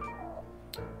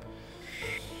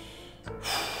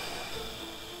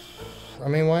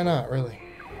 why not, really?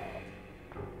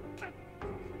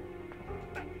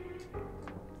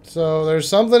 So, there's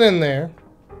something in there.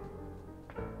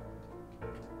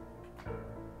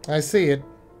 I see it.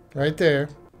 Right there.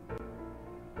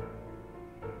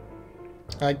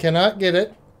 I cannot get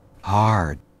it.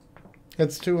 Hard.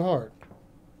 It's too hard.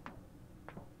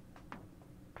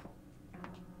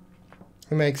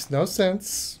 It makes no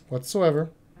sense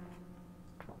whatsoever.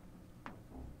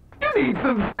 You need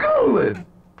some schooling.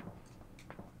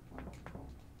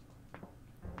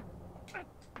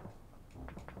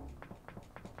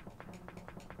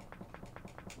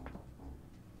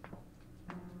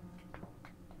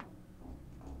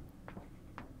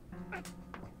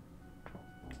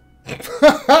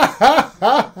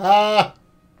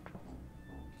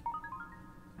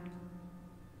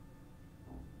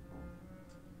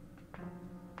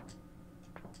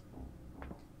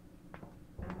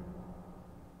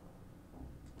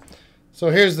 So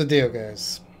here's the deal,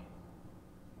 guys.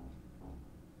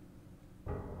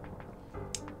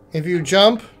 If you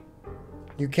jump,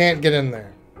 you can't get in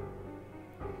there.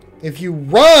 If you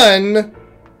run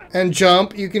and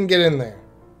jump, you can get in there.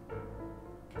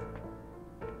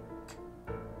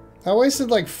 I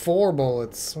wasted like 4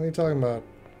 bullets. What are you talking about?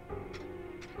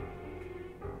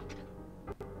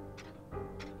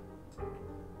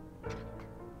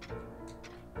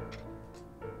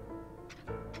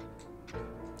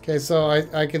 Okay, so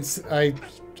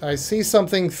I see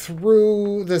something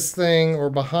through this thing or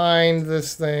behind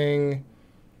this thing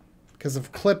because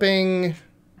of clipping.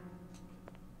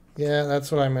 Yeah, that's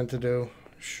what I meant to do.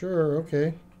 Sure,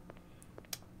 okay.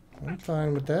 I'm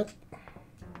fine with that.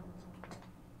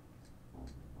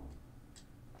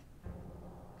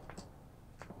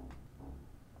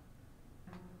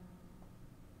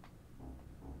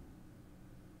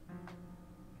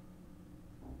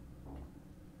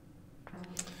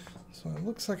 So it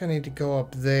looks like I need to go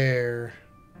up there.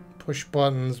 Push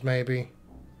buttons, maybe.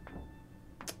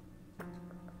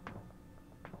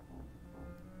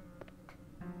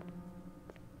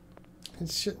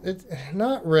 It's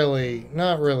not really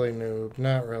noob,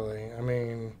 not really. I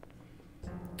mean,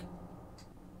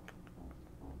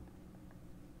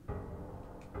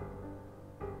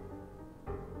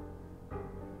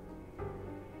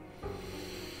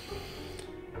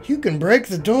 you can break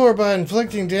the door by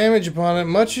inflicting damage upon it,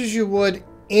 much as you would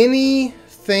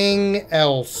anything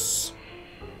else.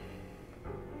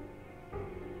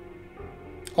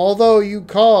 Although you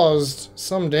caused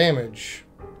some damage,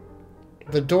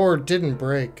 the door didn't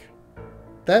break.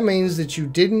 That means that you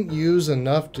didn't use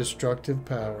enough destructive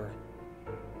power.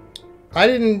 I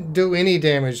didn't do any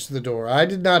damage to the door. I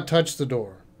did not touch the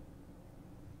door.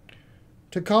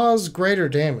 To cause greater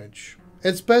damage,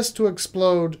 it's best to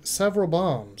explode several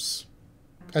bombs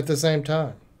at the same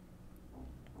time.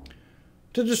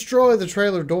 To destroy the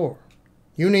trailer door,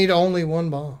 you need only one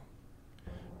bomb.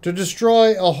 To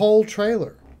destroy a whole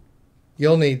trailer,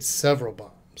 you'll need several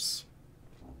bombs.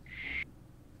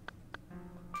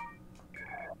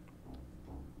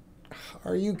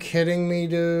 Are you kidding me,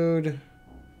 dude?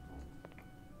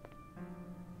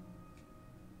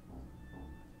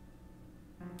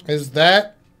 Is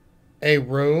that a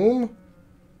room?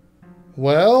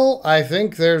 Well, I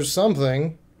think there's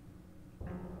something.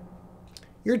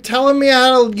 You're telling me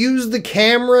how to use the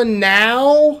camera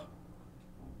now?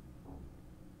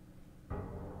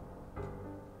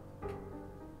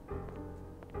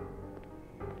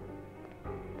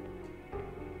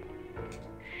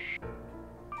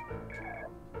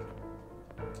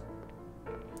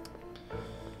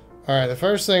 Alright, the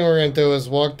first thing we're going to do is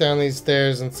walk down these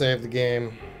stairs and save the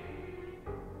game.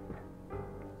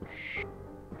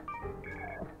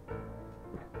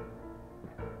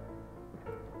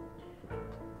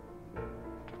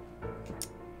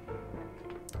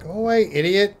 Go away,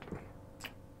 idiot.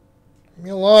 Leave me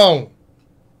alone.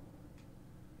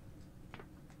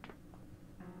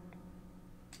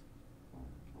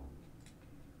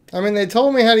 I mean, they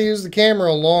told me how to use the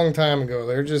camera a long time ago.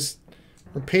 They're just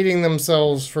repeating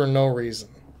themselves for no reason.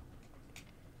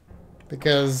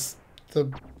 Because the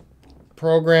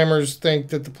programmers think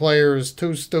that the player is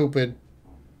too stupid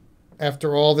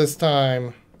after all this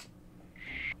time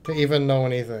to even know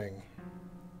anything.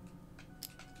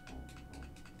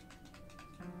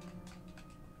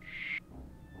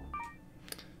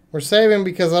 We're saving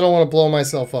because I don't want to blow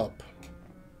myself up,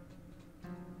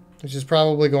 which is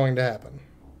probably going to happen.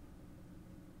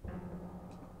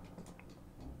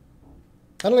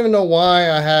 I don't even know why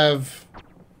I have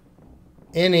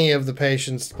any of the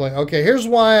patience to play. Okay, here's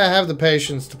why I have the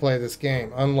patience to play this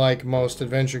game, unlike most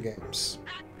adventure games.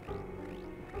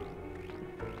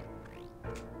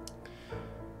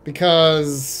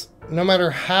 Because no matter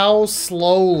how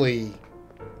slowly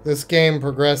this game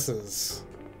progresses,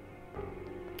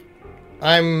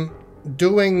 I'm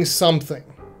doing something.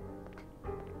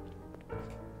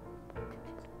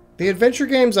 The adventure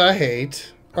games I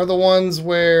hate are the ones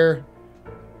where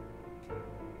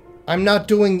I'm not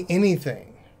doing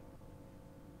anything.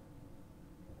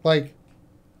 Like,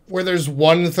 where there's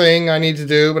one thing I need to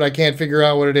do, but I can't figure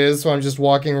out what it is, so I'm just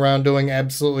walking around doing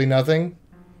absolutely nothing.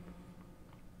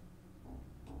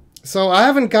 So I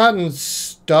haven't gotten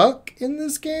stuck in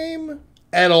this game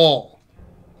at all.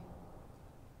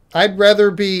 I'd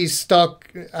rather be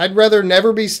stuck. I'd rather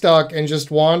never be stuck and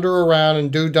just wander around and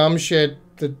do dumb shit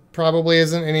that probably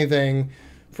isn't anything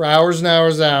for hours and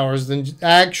hours and hours than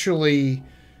actually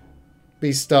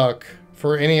be stuck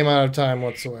for any amount of time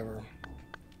whatsoever.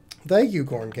 Thank you,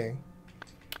 Corn King.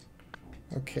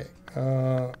 Okay.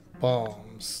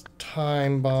 Bombs.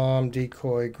 Time bomb,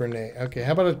 decoy, grenade. Okay,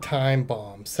 how about a time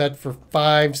bomb? Set for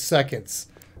 5 seconds.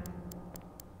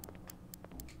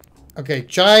 Okay,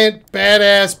 giant,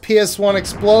 badass PS1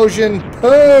 explosion.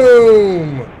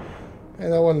 Boom! Hey,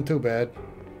 that wasn't too bad.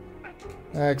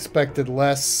 I expected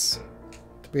less,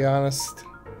 to be honest.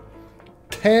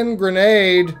 10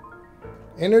 grenade.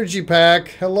 Energy pack.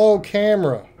 Hello,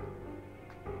 camera.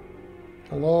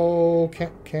 Hello,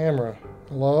 camera.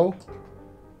 Hello?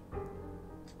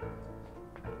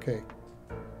 Okay.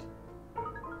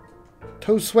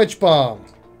 Toe switch bomb.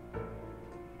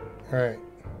 Alright.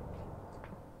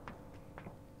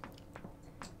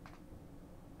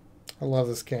 I love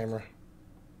this camera.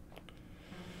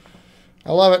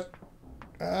 I love it.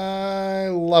 I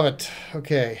love it.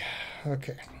 Okay.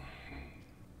 Okay.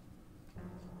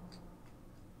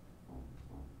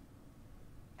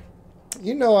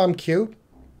 You know I'm cute.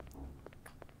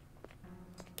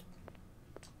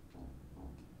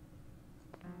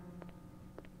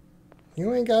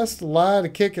 You ain't got to lie to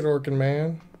kick it, Orkin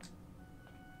man.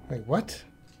 Wait, what?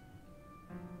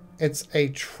 It's a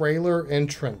trailer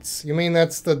entrance. You mean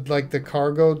that's the like the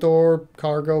cargo door,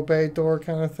 cargo bay door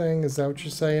kind of thing? Is that what you're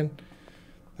saying?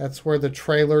 That's where the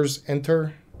trailers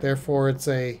enter. Therefore, it's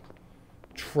a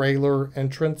trailer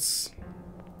entrance.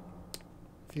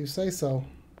 If you say so.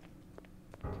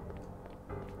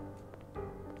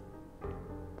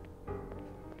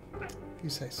 If you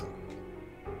say so.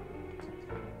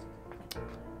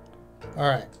 All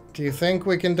right. Do you think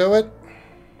we can do it?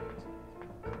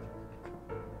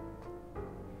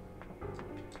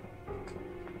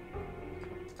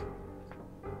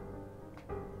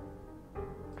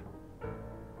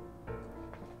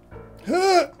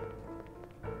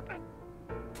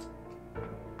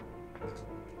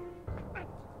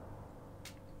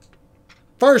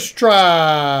 First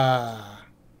try.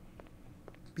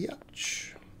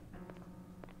 Biatch.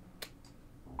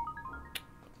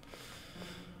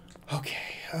 Okay.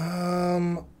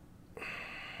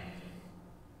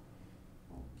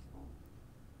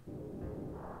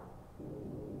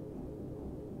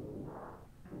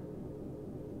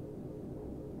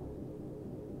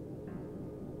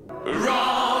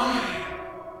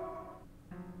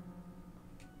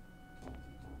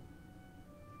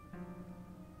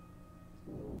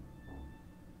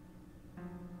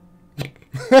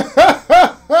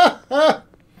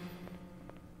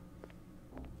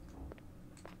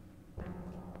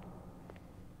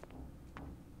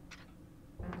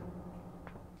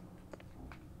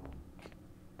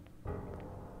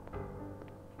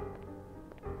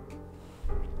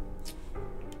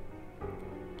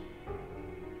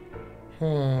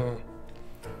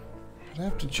 I'd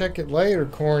have to check it later,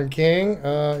 Corn King.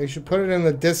 You should put it in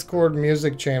the Discord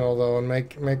music channel though, and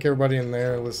make everybody in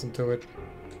there listen to it.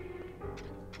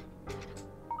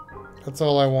 That's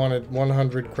all I wanted.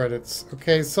 100 credits.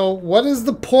 Okay, so what is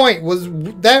the point? Was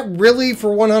that really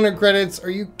for 100 credits? Are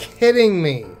you kidding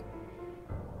me?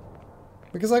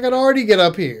 Because I could already get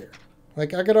up here.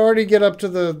 Like, I could already get up to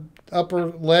the upper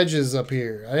ledges up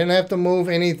here. I didn't have to move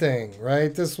anything,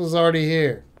 right? This was already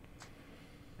here.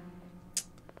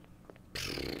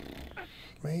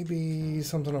 Maybe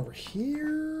something over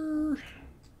here?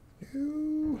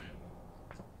 No.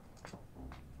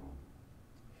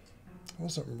 It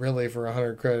wasn't really for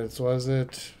 100 credits, was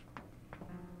it?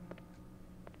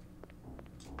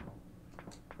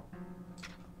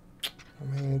 I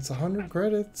mean, it's 100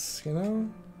 credits, you know?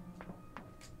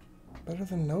 Better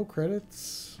than no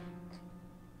credits.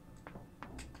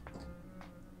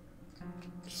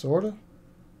 Sorta.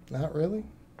 Not really.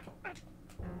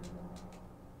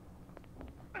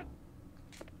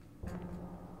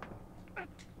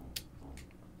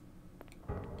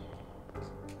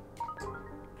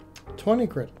 $20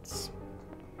 credits.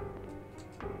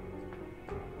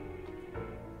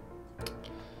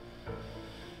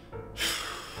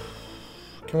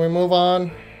 Can we move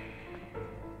on?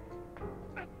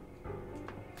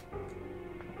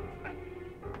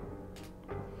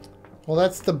 Well,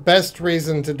 that's the best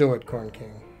reason to do it, Corn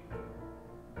King.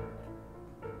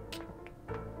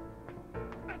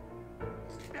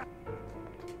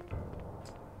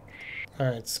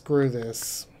 Alright, screw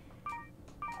this.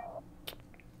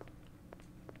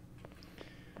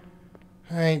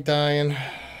 I ain't dying.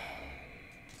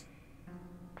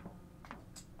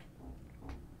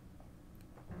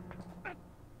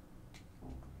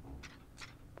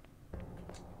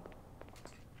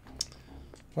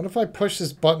 What if I push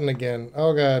this button again?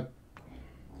 Oh god.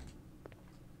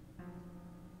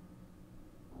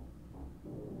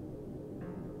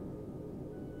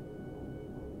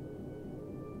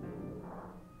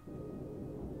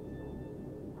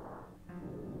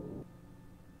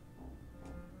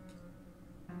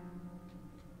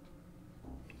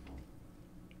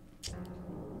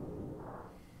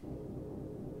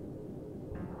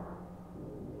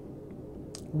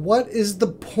 What is the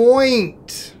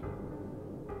point?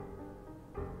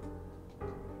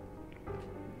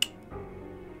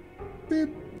 Beep.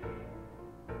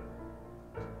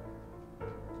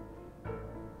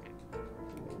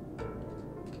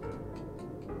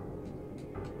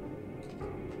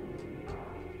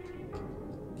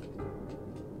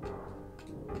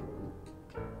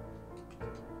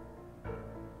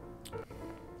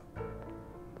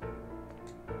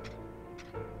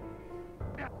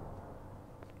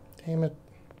 Damn it.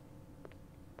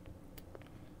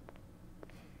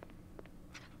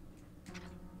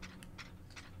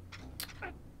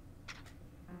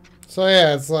 So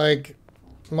yeah, it's like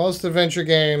most adventure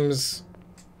games,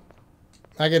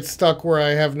 I get stuck where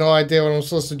I have no idea what I'm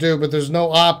supposed to do, but there's no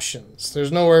options.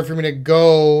 There's nowhere for me to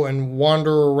go and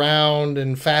wander around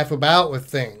and faff about with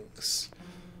things.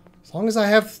 As long as I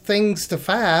have things to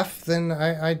faff, then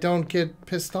I don't get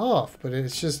pissed off. But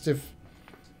it's just if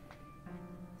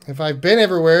I've been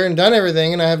everywhere and done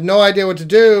everything and I have no idea what to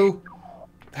do,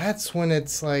 that's when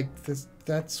it's like this.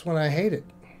 That's when I hate it.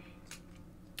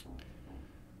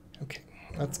 Okay,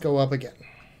 let's go up again.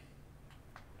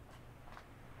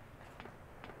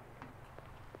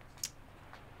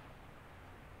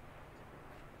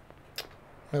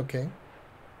 Okay.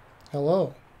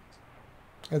 Hello.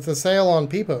 It's a sale on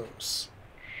Peepos.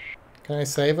 Can I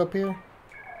save up here?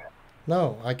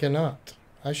 No, I cannot.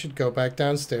 I should go back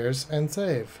downstairs and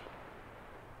save.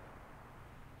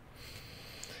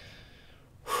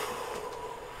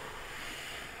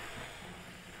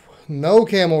 No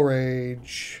camel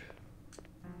rage.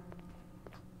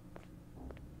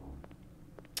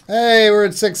 Hey, we're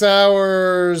at 6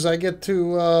 hours. I get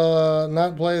to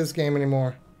not play this game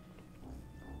anymore.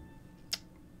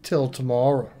 Till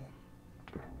tomorrow.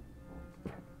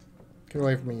 Get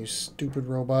away from me, you stupid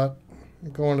robot.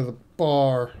 I'm going to the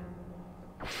bar.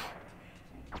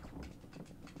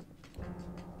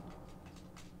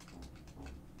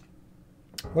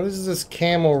 What is this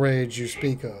camel rage you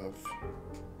speak of?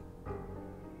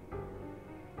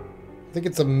 I think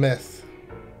it's a myth.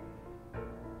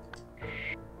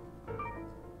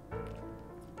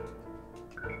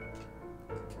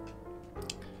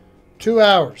 Two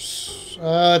hours.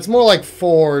 It's more like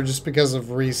 4 just because of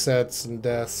resets and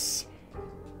deaths.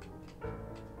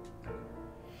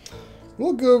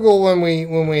 We'll Google when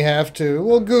we have to.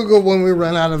 We'll Google when we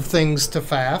run out of things to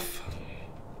faff.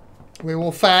 We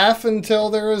will faff until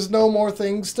there is no more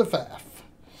things to faff.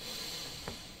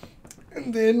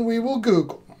 And then we will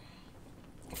Google.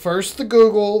 First the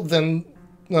Google, then...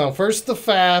 No, first the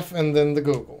faff, and then the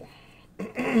Google.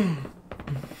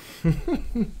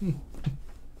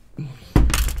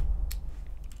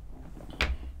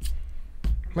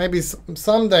 Maybe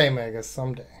someday, Mega,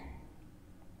 someday.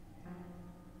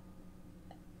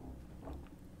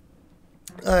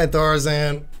 Alright,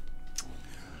 Tarzan.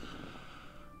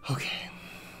 Okay.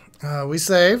 We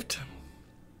saved.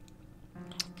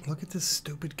 Look at this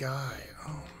stupid guy.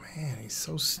 Oh, man, he's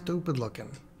so stupid looking.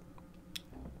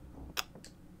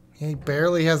 He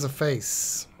barely has a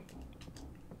face.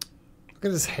 Look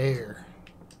at his hair.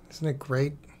 Isn't it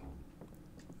great?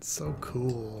 It's so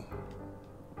cool.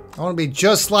 I want to be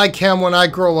just like him when I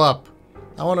grow up.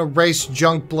 I want to race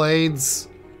junk blades.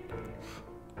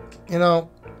 You know,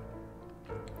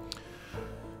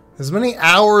 as many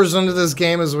hours into this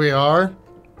game as we are,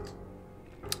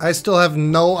 I still have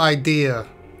no idea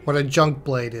what a junk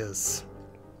blade is.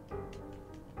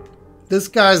 This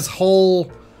guy's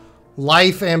whole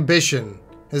life ambition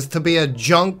is to be a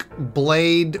junk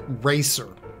blade racer.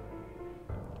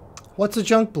 What's a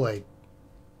junk blade?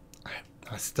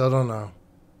 I still don't know.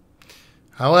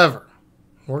 However,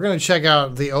 we're going to check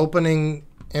out the opening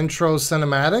intro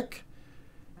cinematic,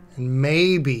 and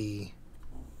maybe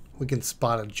we can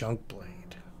spot a junk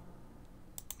blade.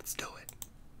 Let's do it.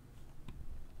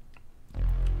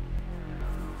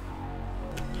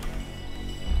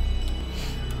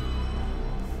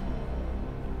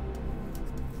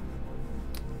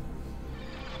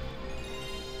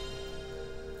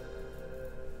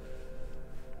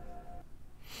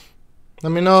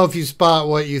 Let me know if you spot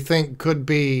what you think could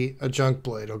be a junk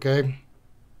blade, okay?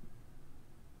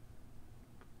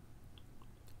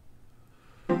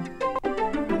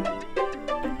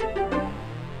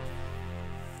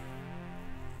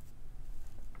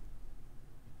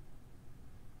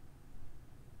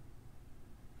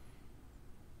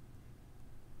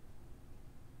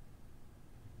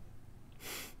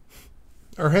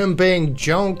 Or him being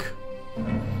junk.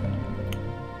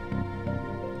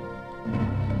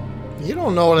 You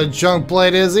don't know what a junk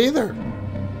blade is either.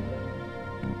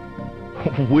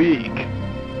 Weak.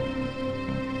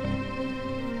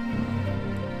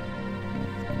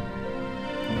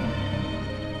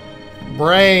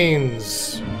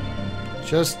 Brains.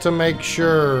 Just to make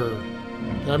sure.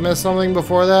 Did I miss something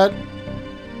before that?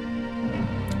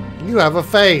 You have a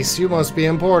face. You must be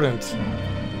important.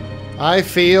 I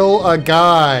feel a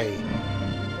guy.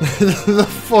 The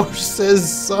force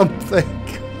is something.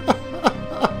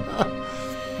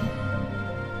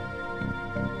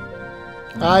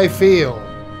 I feel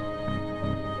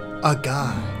a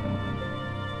guy.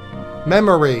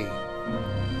 Memory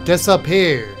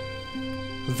disappeared.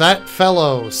 That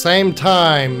fellow, same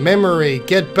time, memory,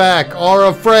 get back, are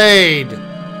afraid.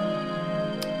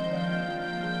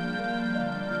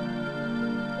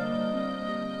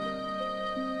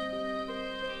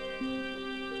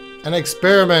 An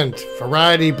experiment,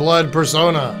 variety blood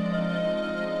persona.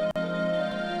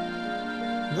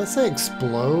 Did I say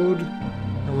explode?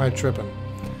 Or am I tripping?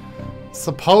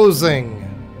 Supposing.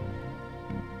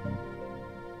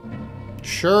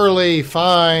 Surely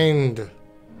find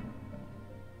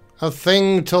a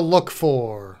thing to look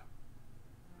for.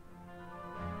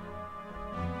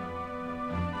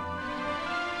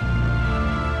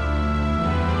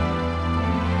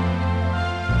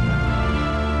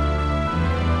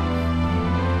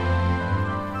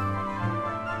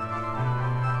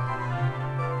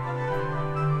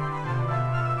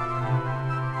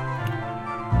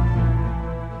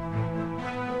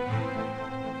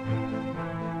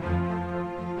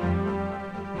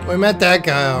 We met that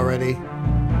guy already.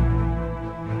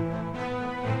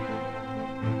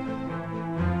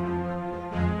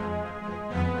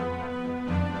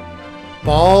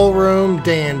 Ballroom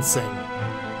dancing.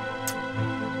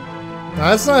 Now,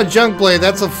 that's not a junk blade,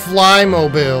 that's a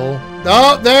Flymobile.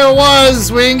 Oh, there it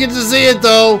was! We didn't get to see it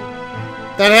though.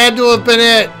 That had to have been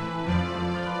it.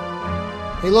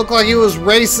 He looked like he was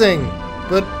racing,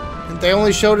 but they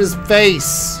only showed his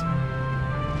face.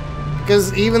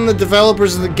 Because even the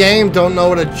developers of the game don't know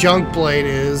what a junk blade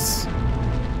is.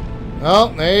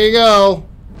 Oh, there you go.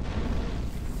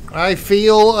 I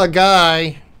feel a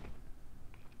guy.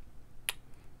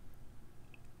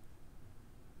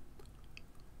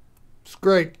 It's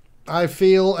great. I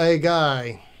feel a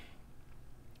guy.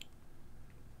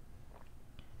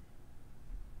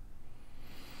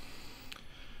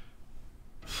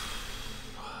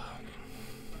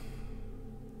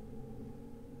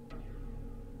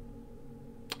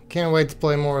 Can't wait to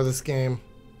play more of this game.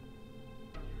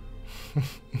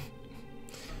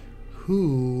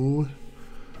 Who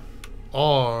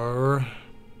are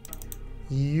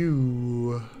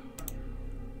you?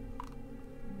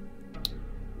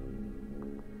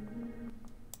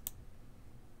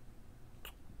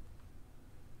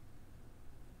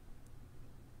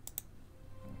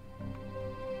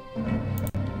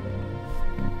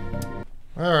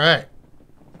 All right.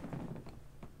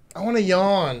 I want to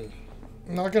yawn.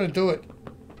 I'm not gonna do it.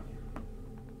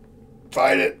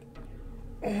 Fight it.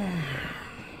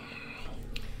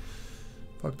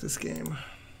 Fuck this game.